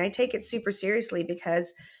positively. And I take it super seriously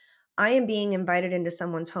because I am being invited into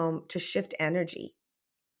someone's home to shift energy.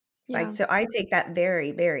 Yeah. Like, so I take that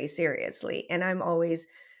very, very seriously. And I'm always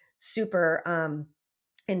super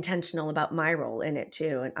intentional about my role in it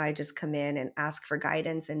too. And I just come in and ask for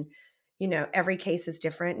guidance. And, every case is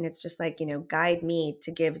different. And it's just like, guide me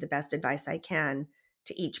to give the best advice I can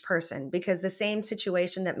to each person, because the same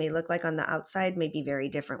situation that may look like on the outside may be very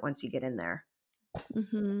different once you get in there.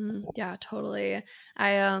 Yeah, totally.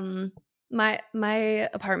 I my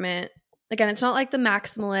apartment, again, it's not like the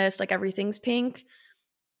maximalist, like everything's pink,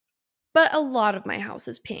 but a lot of my house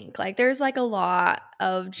is pink. Like there's like a lot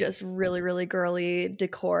of just really, really girly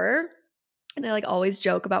decor. And I like always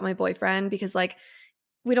joke about my boyfriend because like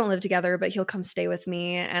we don't live together, but he'll come stay with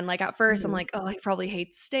me. And like at first I'm Mhm. like, oh, he probably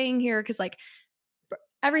hates staying here because like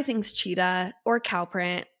everything's cheetah or cow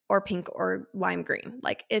print or pink or lime green.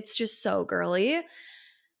 Like it's just so girly.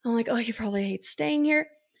 I'm like, oh, he probably hates staying here.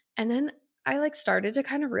 And then I like started to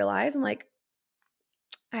kind of realize I'm like,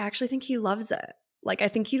 I actually think he loves it. Like I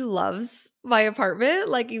think he loves my apartment,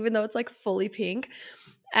 like even though it's like fully pink.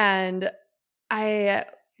 And I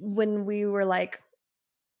when we were like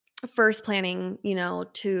first planning, you know,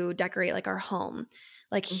 to decorate like our home,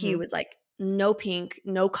 like he Mhm. was like, no pink,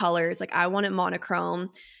 no colors. Like I want it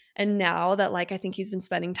monochrome. And now that like I think he's been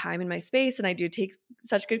spending time in my space and I do take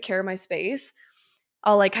such good care of my space,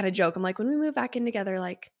 I'll like kind of joke. I'm like, when we move back in together,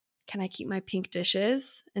 like, can I keep my pink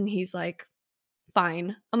dishes? And he's like,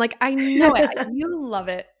 fine. I'm like, I know it. You love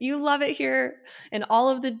it. You love it here and all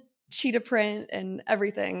of the cheetah print and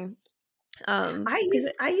everything. Because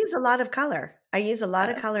I use a lot of color. I use a lot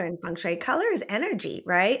of yes, color in feng shui. Color is energy,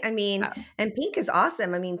 right? I mean, yeah. and pink is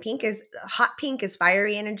awesome. I mean, hot pink is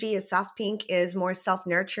fiery energy, a soft pink is more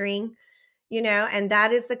self-nurturing, and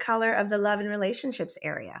that is the color of the love and relationships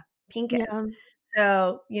area. Pink is. Yeah.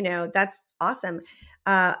 So, that's awesome.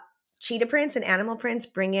 Uh Cheetah prints and animal prints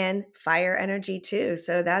bring in fire energy too.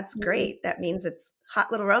 So that's Mhm. great. That means it's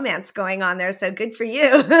hot little romance going on there. So good for you.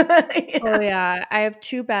 Oh, Yeah. yeah. I have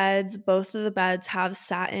 2 beds. Both of the beds have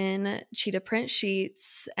satin cheetah print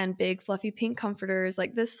sheets and big fluffy pink comforters.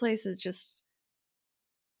 Like, this place is just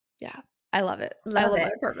yeah, I love it. I Love love my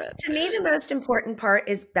it. apartment. To me, the most important part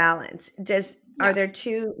is balance. Are Yeah. there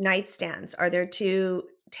 2 nightstands? Are there 2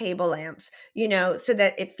 table lamps? So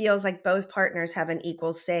that it feels like both partners have an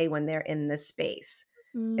equal say when they're in the space.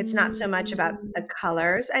 It's not so much about the Mm,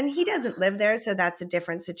 colors, and he doesn't live there, so that's a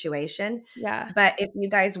different situation. yeah. But if you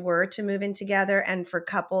guys were to move in together, and for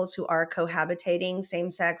couples who are cohabitating, same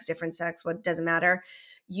sex, different sex, what doesn't matter,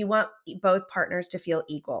 you want both partners to feel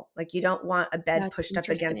equal. Like you don't want a bed That's pushed up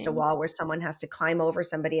against a interesting. wall where someone has to climb over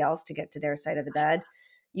somebody else to get to their side of the bed.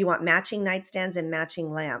 You want matching nightstands and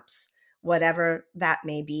matching lamps, whatever that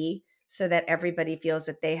may be, so that everybody feels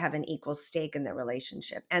that they have an equal stake in the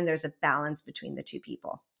relationship and there's a balance between the 2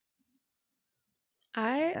 people.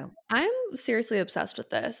 I So, I'm seriously obsessed with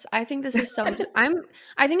this. I think this is so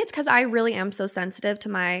I think it's cuz I really am so sensitive to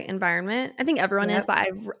my environment. I think everyone is, yep. but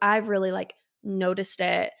I've really like noticed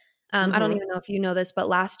it. I don't Mhm. even know if you know this, but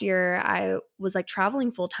last year I was like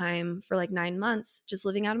traveling full time for like 9 months, just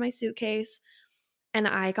living out of my suitcase, and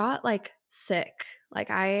I got like sick. Like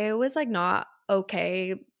I was like not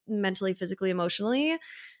okay mentally, physically, emotionally.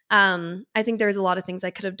 I think there's a lot of things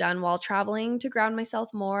I could have done while traveling to ground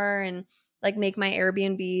myself more and like make my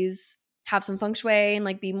Airbnbs have some feng shui and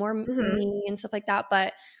like be more Mhm. me and stuff like that.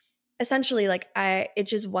 But essentially, like it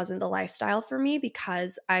just wasn't the lifestyle for me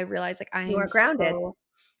because I realized like You are grounded.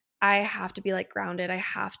 I have to be like grounded. I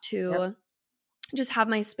have Yep. to just have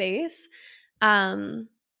my space. Um,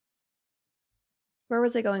 where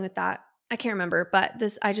was I going with that? I can't remember, but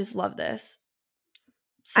I just love this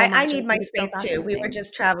so I much. I need my think it's so space too. We were fascinating.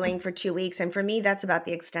 just traveling for 2 weeks, and for me, that's about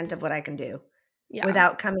the extent of what I can do Yeah.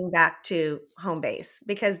 without coming back to home base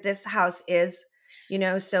because this house is,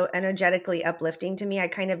 so energetically uplifting to me. I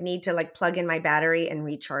kind of need to like plug in my battery and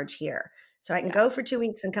recharge here. So I can Yeah. go for 2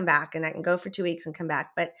 weeks and come back, and I can go for 2 weeks and come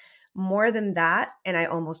back. But more than that, and I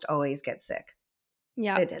almost always get sick.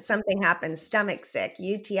 Yeah. Something happens, stomach sick,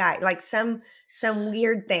 UTI, like some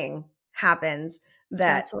weird thing happens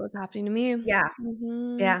that, That's what was happening to me. yeah,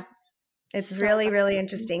 Mhm. yeah. It's So really, really fascinating.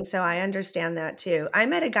 interesting. So I understand that too. I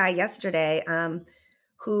met a guy yesterday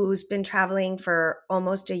who's been traveling for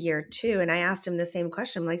almost a year too. And I asked him the same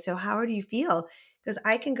question. I'm like, so how do you feel? Because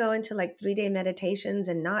I can go into like 3-day meditations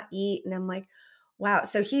and not eat. And I'm like, wow.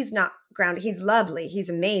 So he's not grounded. He's lovely. He's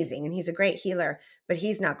amazing. And he's a great healer, but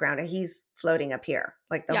he's not grounded. He's floating up here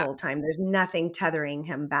like the Yeah. whole time. There's nothing tethering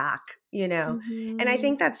him back. And I Mhm.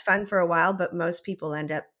 think that's fun for a while, but most people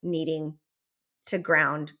end up needing to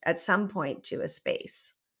ground at some point to a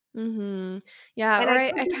space. Mhm. Yeah, And or I I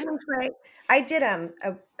still I do kind of feng shui. I did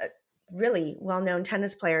a really well-known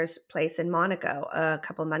tennis player's place in Monaco a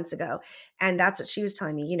couple months ago, and that's what she was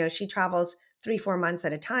telling me. She travels 3-4 months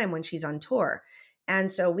at a time when she's on tour.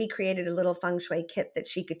 And so we created a little feng shui kit that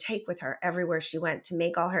she could take with her everywhere she went to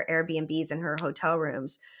make all her Airbnbs and her hotel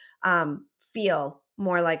rooms feel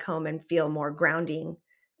more like home and feel more grounding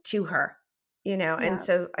to her. And yeah.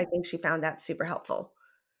 so I think she found that super helpful.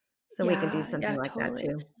 So we can do Yeah, something yeah, like that totally.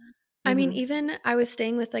 too. I mean, Mhm. even I was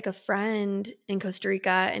staying with like a friend in Costa Rica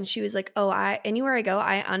and she was like, "Oh, I anywhere I go,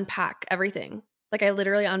 I unpack everything." Like I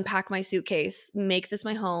literally unpack my suitcase, make this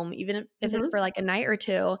my home, even if it's Mhm. for like a night or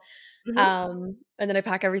two. Mhm. And then I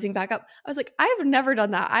pack everything back up. I was like, I have never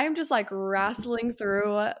done that. I am just like wrestling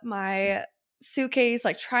through my suitcase,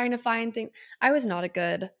 like trying to find things. I was not a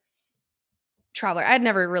good traveler. I had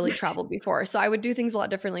never really traveled before. So I would do things a lot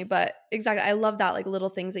differently. But exactly, I love that, like little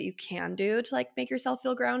things that you can do to like make yourself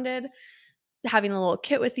feel grounded. Having a little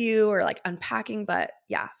kit with you or like unpacking. But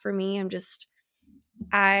yeah, for me, I was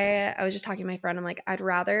just talking to my friend. I'm like, I'd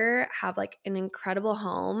rather have like an incredible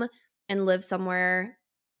home and live somewhere,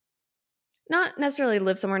 not necessarily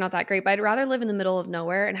live somewhere not that great, but I'd rather live in the middle of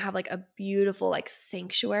nowhere and have like a beautiful like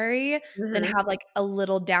sanctuary than Mhm. have like a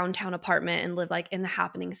little downtown apartment and live like in the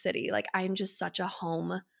happening city. Like I'm just such a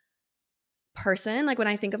home person. Like when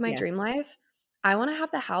I think of my Yeah. dream life, I want to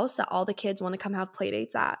have the house that all the kids want to come have play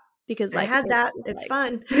dates at because I like had it's that. just, It's like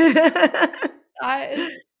fun.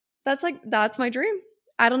 that's my dream.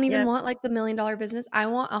 I don't even Yep. want like the $1 million business. I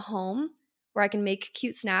want a home where I can make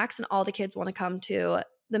cute snacks and all the kids want to come to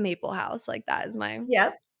the Maple House. Like that is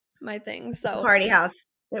Yep. my thing. The So party house.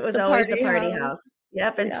 It was the always the party party house. house.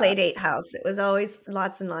 Yep, and Yeah. play date house. It was always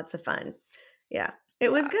lots and lots of fun. Yeah.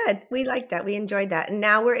 It was Yeah. good. We liked that. We enjoyed that. And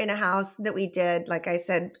now we're in a house that we did, like I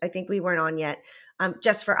said, I think we weren't on yet,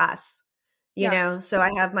 just for us. Yeah. So I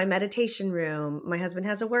have my meditation room. My husband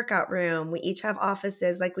has a workout room. We each have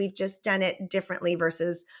offices. Like we've just done it differently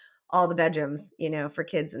versus all the bedrooms, for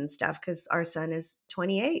kids and stuff, because our son is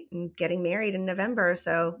 28 and getting married in November.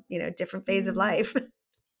 So, different phase of Mm, life.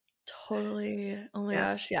 totally. Oh my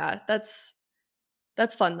Yeah. gosh. Yeah.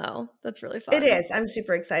 That's fun though. That's really It fun. is. I'm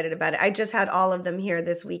super excited about it. I just had all of them here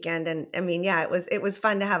this weekend, and I mean, yeah, it was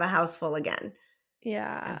fun to have a house full again.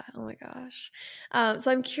 Yeah. Yeah. Oh my gosh.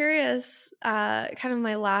 So I'm curious, kind of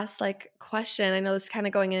my last like question. I know this is kind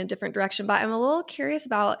of going in a different direction, but I'm a little curious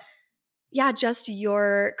about, yeah, just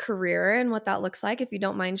your career and what that looks like, if you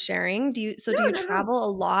don't mind sharing. Do No, you no, no. travel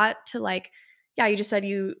a lot to like, yeah, you just said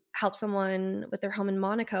you help someone with their home in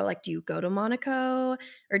Monaco. Like, do you go to Monaco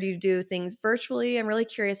or do you do things virtually? I'm really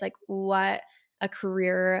curious, like, what a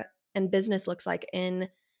career and business looks like in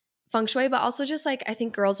feng shui, but also just like, I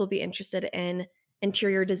think girls will be interested in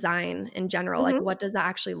interior design in general. Like, Mhm. what does that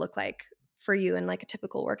actually look like for you in like a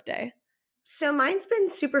typical workday? So mine's been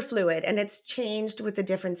super fluid and it's changed with the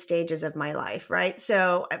different stages of my life, right?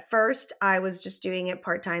 So at first I was just doing it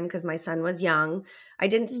part-time because my son was young.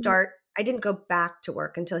 Mhm. I didn't go back to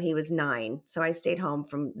work until he was 9. So I stayed home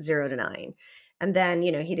from 0 to 9. And then,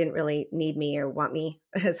 he didn't really need me or want me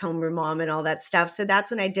as homeroom mom and all that stuff. So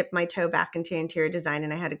that's when I dipped my toe back into interior design.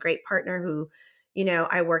 And I had a great partner who,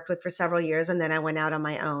 I worked with for several years, and then I went out on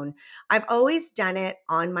my own. I've always done it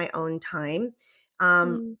on my own time.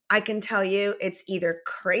 Mm. I can tell you it's either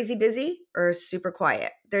crazy busy or super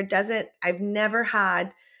quiet. I've never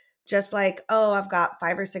had just like, oh, I've got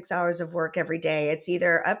 5 or 6 hours of work every day. It's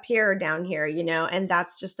either up here or down here, and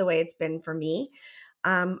that's just the way it's been for me.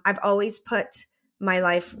 I've always put my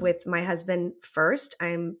life with my husband first.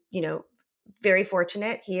 I'm, very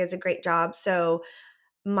fortunate. He has a great job. So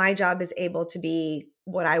my job is able to be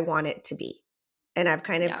what I want it to be. And I've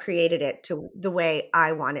kind of Yeah. created it to the way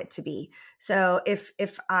I want it to be. So if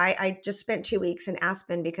I just spent 2 weeks in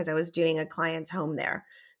Aspen because I was doing a client's home there.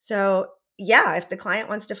 So yeah, if the client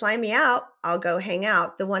wants to fly me out, I'll go hang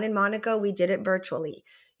out. The one in Monaco, we did it virtually.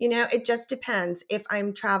 It just depends. If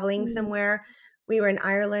I'm traveling Mm. somewhere, we were in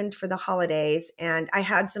Ireland for the holidays, and I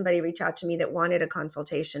had somebody reach out to me that wanted a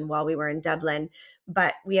consultation while we were in Dublin,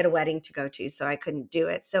 but we had a wedding to go to, so I couldn't do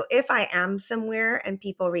it. So if I am somewhere and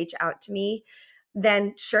people reach out to me,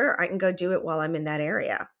 then sure, I can go do it while I'm in that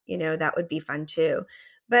area. That would be fun too.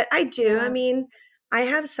 But I Yeah. mean, I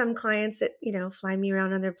have some clients that, fly me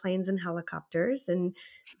around on their planes and helicopters and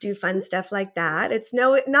do fun stuff like that. It's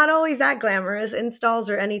not always that glamorous installs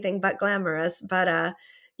or anything but glamorous, but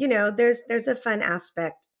there's a fun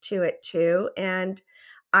aspect to it too. And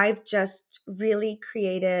I've just really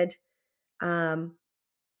created um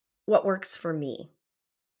what works for me,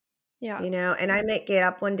 Yeah. and I may get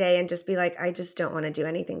up one day and just be like, I just don't want to do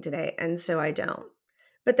anything today. And so I don't.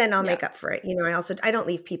 But then I'll Yeah. make up for it. I don't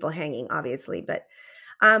leave people hanging, obviously, but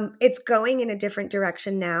it's going in a different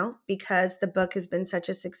direction now because the book has been such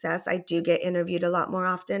a success. I do get interviewed a lot more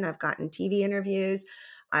often. I've gotten TV interviews.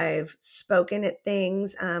 I've spoken at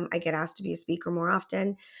things. I get asked to be a speaker more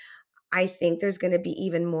often. I think there's going to be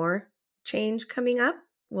even more change coming up.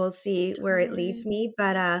 We'll see where it leads Totally. me,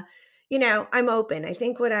 but I'm open. I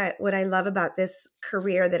think what I love about this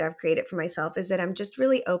career that I've created for myself is that I'm just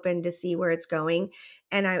really open to see where it's going,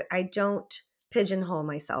 and I don't pigeonhole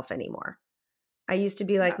myself anymore. I used to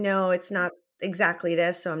be like, Yeah. no, it's not exactly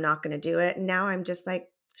this, so I'm not going to do it. And now I'm just like,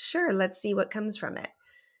 sure, let's see what comes from it.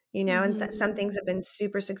 And some Mhm. things have been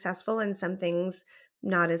super successful and some things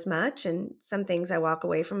not as much. And some things I walk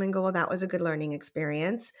away from and go, well, that was a good learning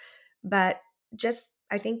experience. But just,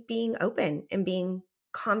 I think being open and being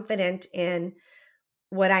confident in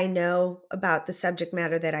what I know about the subject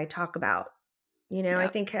matter that I talk about. I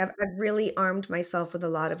Yep. think I've really armed myself with a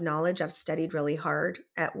lot of knowledge. I've studied really hard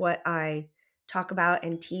at what I talk about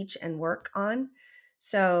and teach and work on.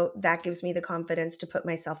 So that gives me the confidence to put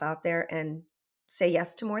myself out there and say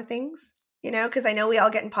yes to more things, because I know we all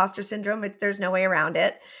get imposter syndrome. There's no way around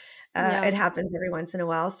it. It Yeah. happens every once in a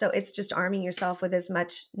while. So it's just arming yourself with as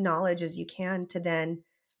much knowledge as you can to then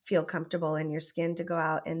feel comfortable in your skin to go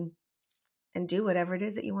out and do whatever it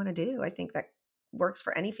is that you want to do. I think that works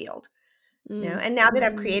for any field. Mm. And now that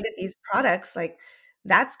I've Mhm. created these products, like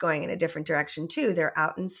that's going in a different direction too. They're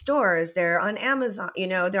out in stores, they're on Amazon,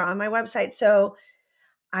 they're on my website. So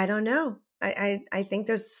I don't know. I think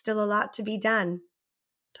there's still a lot to be done.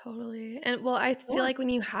 Totally. And well, I feel Yeah. like when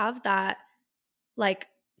you have that like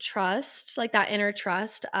trust, like that inner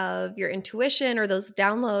trust of your intuition or those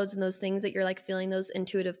downloads and those things that you're like feeling those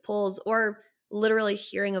intuitive pulls or literally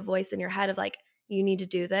hearing a voice in your head of like, you need to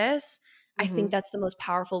do this. I think Hmm. that's the most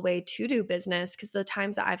powerful way to do business because the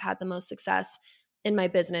times that I've had the most success in my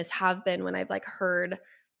business have been when I've like heard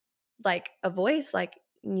like a voice like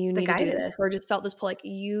you The need to do guidance. this or just felt this pull like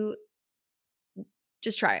you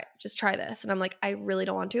just try it. Just try this. And I'm like, I really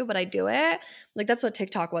don't want to, but I do it. Like that's what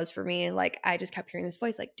TikTok was for me. Like I just kept hearing this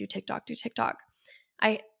voice like do TikTok, do TikTok.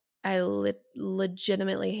 I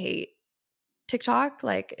legitimately hate TikTok.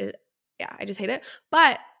 Yeah, I just hate it.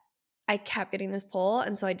 But I kept getting this pull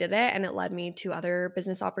and so I did it and it led me to other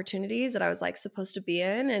business opportunities that I was like supposed to be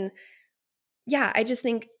in and yeah, I just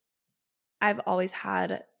think I've always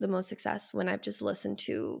had the most success when I've just listened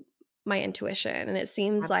to my intuition and it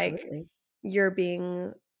seems like Absolutely. you're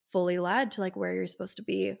being fully led to like where you're supposed to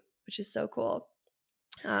be, which is so cool.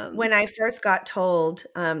 When I first got told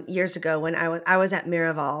years ago, when I was at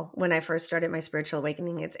Miraval when I first started my spiritual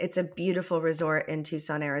awakening, it's a beautiful resort in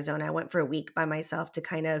Tucson, Arizona. I went for a week by myself to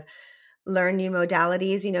kind of learn new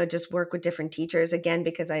modalities, just work with different teachers again,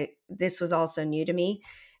 because this was also new to me.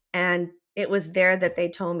 And it was there that they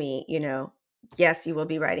told me, yes, you will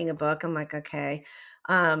be writing a book. I'm like, okay.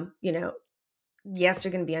 Um, you know, yes,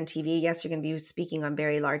 you're going to be on TV. Yes, you're going to be speaking on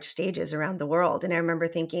very large stages around the world. And I remember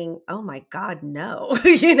thinking, oh my God, no.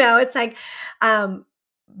 It's like um,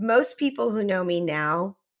 most people who know me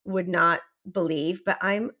now would not believe, but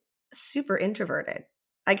I'm super introverted.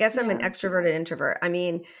 I guess I'm an Yeah. extroverted introvert. I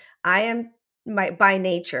mean, I am by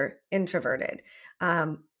nature introverted.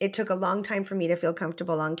 It took a long time for me to feel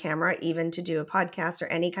comfortable on camera, even to do a podcast or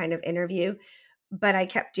any kind of interview, but I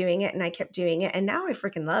kept doing it and I kept doing it. And now I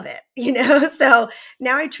freaking love it, So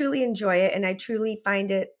now I truly enjoy it. And I truly find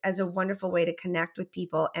it as a wonderful way to connect with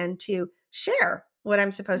people and to share what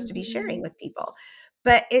I'm supposed to be sharing Mhm. with people.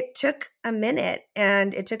 But it took a minute,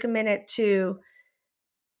 and it took a minute to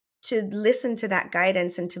listen to that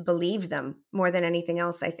guidance and to believe them more than anything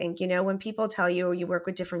else. I think, when people tell you, or you work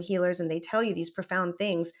with different healers and they tell you these profound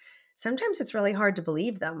things, sometimes it's really hard to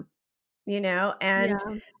believe them, and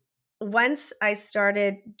Yeah. once I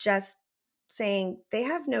started just saying they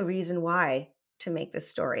have no reason why to make this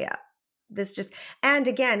story up. This just, and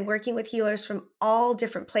again, working with healers from all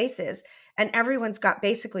different places, and everyone's got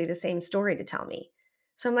basically the same story to tell me.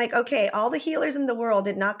 So I'm like, okay, all the healers in the world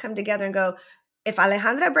did not come together and go, if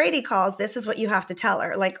Alejandra Brady calls, this is what you have to tell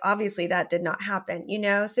her. Like, obviously, that did not happen,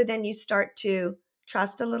 So then you start to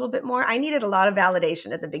trust a little bit more. I needed a lot of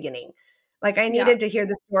validation at the beginning. Like I Yeah. needed to hear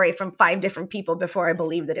the story from 5 different people before I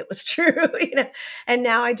believed that it was true, And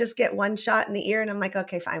now I just get one shot in the ear and I'm like,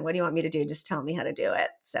 okay, fine. What do you want me to do? Just tell me how to do it.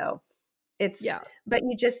 So it's, Yeah. but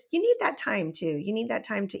you need that time too. You need that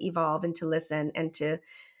time to evolve and to listen and to,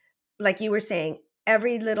 like you were saying,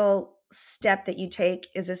 every little step that you take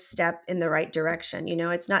is a step in the right direction.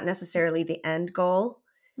 It's not necessarily the end goal,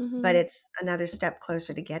 but Mhm. it's another step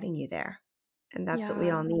closer to getting you there. And that's what we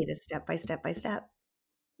Yeah. all need, is step by step by step.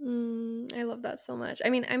 I love that so much. I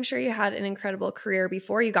mean, I'm sure you had an incredible career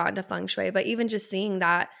before you got into feng shui, but even just seeing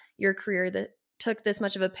that your career that took this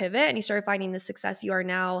much of a pivot and you started finding the success you are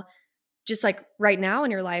now, just like right now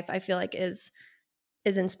in your life, I feel like is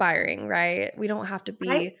inspiring, right? We don't have to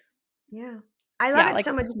I be, Yeah. I love yeah, it like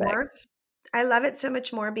so much perfect. more. I love it so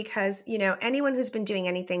much more because, anyone who's been doing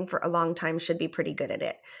anything for a long time should be pretty good at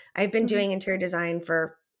it. I've been Mhm. doing interior design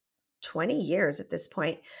for 20 years at this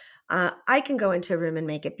point. I can go into a room and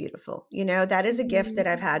make it beautiful. That is a gift that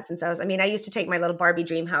I've Mhm. had since I used to take my little Barbie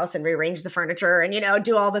dream house and rearrange the furniture and,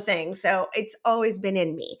 do all the things. So it's always been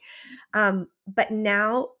in me. But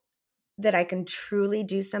now that I can truly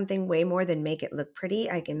do something way more than make it look pretty.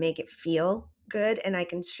 I can make it feel good, and I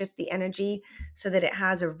can shift the energy so that it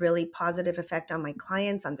has a really positive effect on my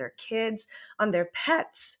clients, on their kids, on their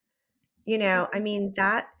pets. I mean,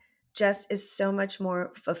 that just is so much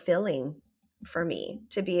more fulfilling for me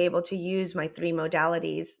to be able to use my three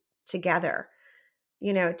modalities together,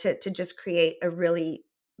 to just create a really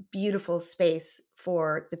beautiful space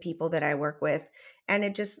for the people that I work with. And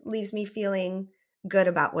it just leaves me feeling good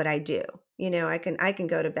about what I do. I can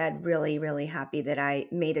go to bed really, really happy that I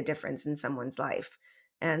made a difference in someone's life.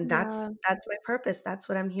 And that's Yeah. that's my purpose. That's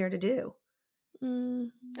what I'm here to do.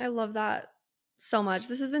 I love that so much.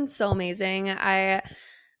 This has been so amazing.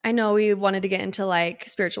 I know we wanted to get into like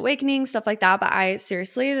spiritual awakening, stuff like that, but I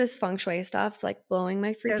seriously, this feng shui stuff's like blowing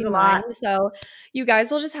my There's a freaking mind. lot. So you guys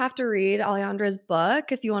will just have to read Alejandra's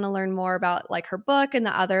book if you want to learn more about like her book and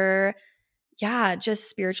the other, just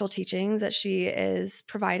spiritual teachings that she is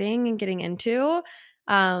providing and getting into.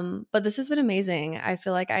 But this has been amazing. I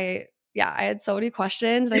feel like I had so many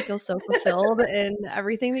questions and I feel so fulfilled in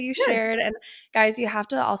everything that you Good. shared. And guys, you have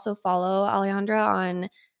to also follow Alejandra on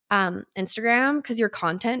Instagram, because your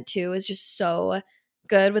content too is just so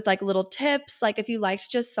good with like little tips. Like if you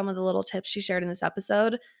liked just some of the little tips she shared in this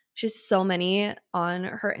episode, she's so many on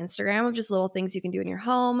her Instagram of just little things you can do in your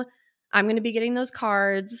home. I'm going to be getting those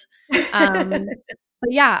cards. But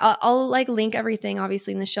yeah, I'll like link everything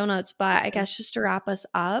obviously in the show notes. But I Awesome. guess just to wrap us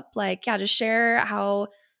up, like, just share how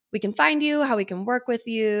we can find you, how we can work with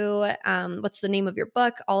you, what's the name of your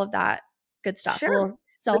book, all of that good stuff. A Sure. little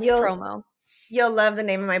Well, self promo. you'll love the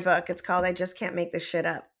name of my book. It's called I Just Can't Make This Shit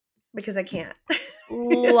Up, because I can't.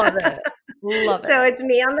 Love it. Love So it. it's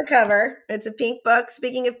me on the cover. It's a pink book.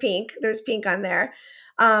 Speaking of pink, there's pink on there.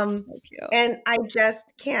 So cute. And I just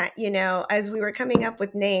can't, as we were coming up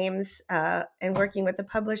with names and working with the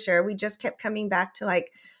publisher, we just kept coming back to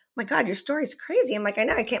like, my God, your story's crazy. I'm like, I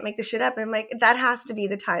know, I can't make this shit up. I'm like, that has to be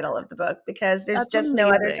the title of the book, because there's That's just no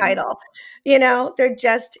other amazing. title. There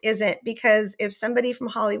just isn't. Because if somebody from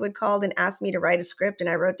Hollywood called and asked me to write a script and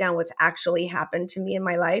I wrote down what's actually happened to me in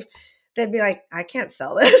my life, they'd be like, I can't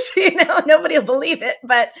sell this. Nobody will believe it,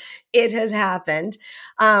 but it has happened.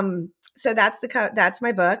 So that's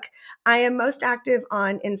my book. I am most active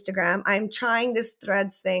on Instagram. I'm trying this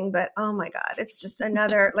Threads thing, but oh my God, it's just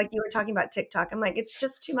another, like you were talking about TikTok. I'm like, it's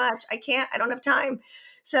just too much. I don't have time. Yeah.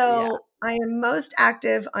 So I am most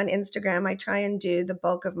active on Instagram. I try and do the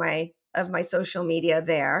bulk of my social media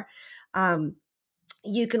there.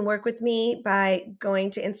 You can work with me by going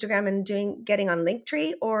to Instagram and getting on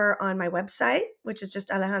Linktree or on my website, which is just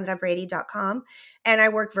alejandrabrady.com. And I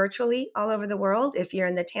work virtually all over the world. If you're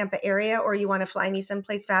in the Tampa area or you want to fly me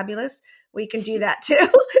someplace fabulous, we can do that too.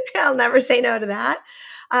 I'll never say no to that.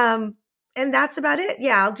 And that's about it.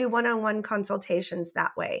 Yeah, I'll do one-on-one consultations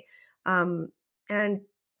that way. And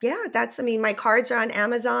yeah, my cards are on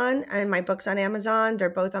Amazon and my book's on Amazon. They're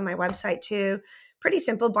both on my website too. Pretty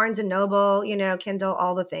simple. Barnes and Noble, Kindle,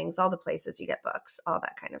 all the things, all the places you get books, all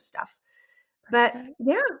that kind of stuff. But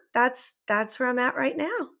yeah, that's where I'm at right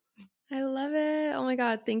now. I love it. Oh my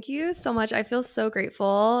God. Thank you so much. I feel so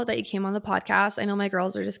grateful that you came on the podcast. I know my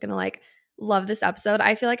girls are just going to like love this episode.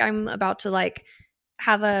 I feel like I'm about to like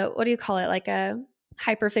have what do you call it? Like a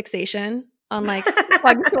hyper fixation on like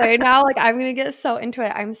feng shui now. Like I'm going to get so into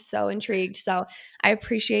it. I'm so intrigued. So I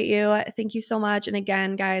appreciate you. Thank you so much. And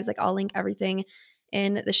again, guys, like I'll link everything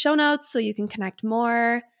in the show notes so you can connect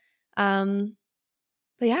more.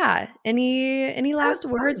 But yeah, any last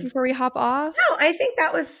words Fun. before we hop off? No, I think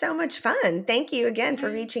that was so much fun. Thank you again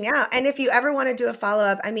for reaching out. And if you ever want to do a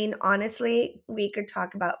follow-up, I mean, honestly, we could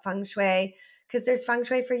talk about feng shui, because there's feng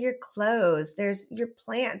shui for your clothes, there's your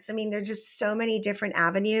plants. I mean, there's just so many different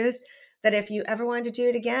avenues that if you ever wanted to do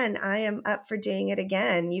it again, I am up for doing it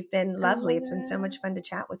again. You've been lovely. It's been so much fun to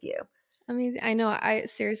chat with you. I mean, I know.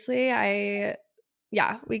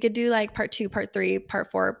 We could do like part 2, part 3,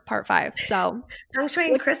 part 4, part 5. So feng shui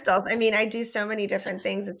and crystals. I mean, I do so many different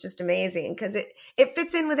things. It's just amazing because it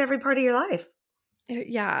fits in with every part of your life.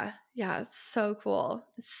 Yeah. It's so cool.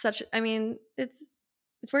 It's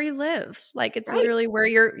where you live. Like it's right. literally where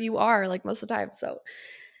you are like most of the time. So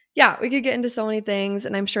yeah, we could get into so many things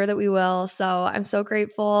and I'm sure that we will. So I'm so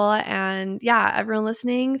grateful. And yeah, everyone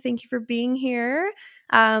listening, thank you for being here.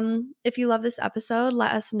 If you love this episode,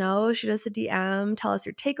 let us know. Shoot us a DM. Tell us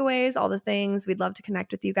your takeaways, all the things. We'd love to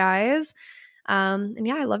connect with you guys. And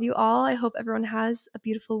yeah, I love you all. I hope everyone has a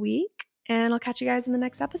beautiful week. And I'll catch you guys in the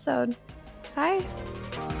next episode. Bye.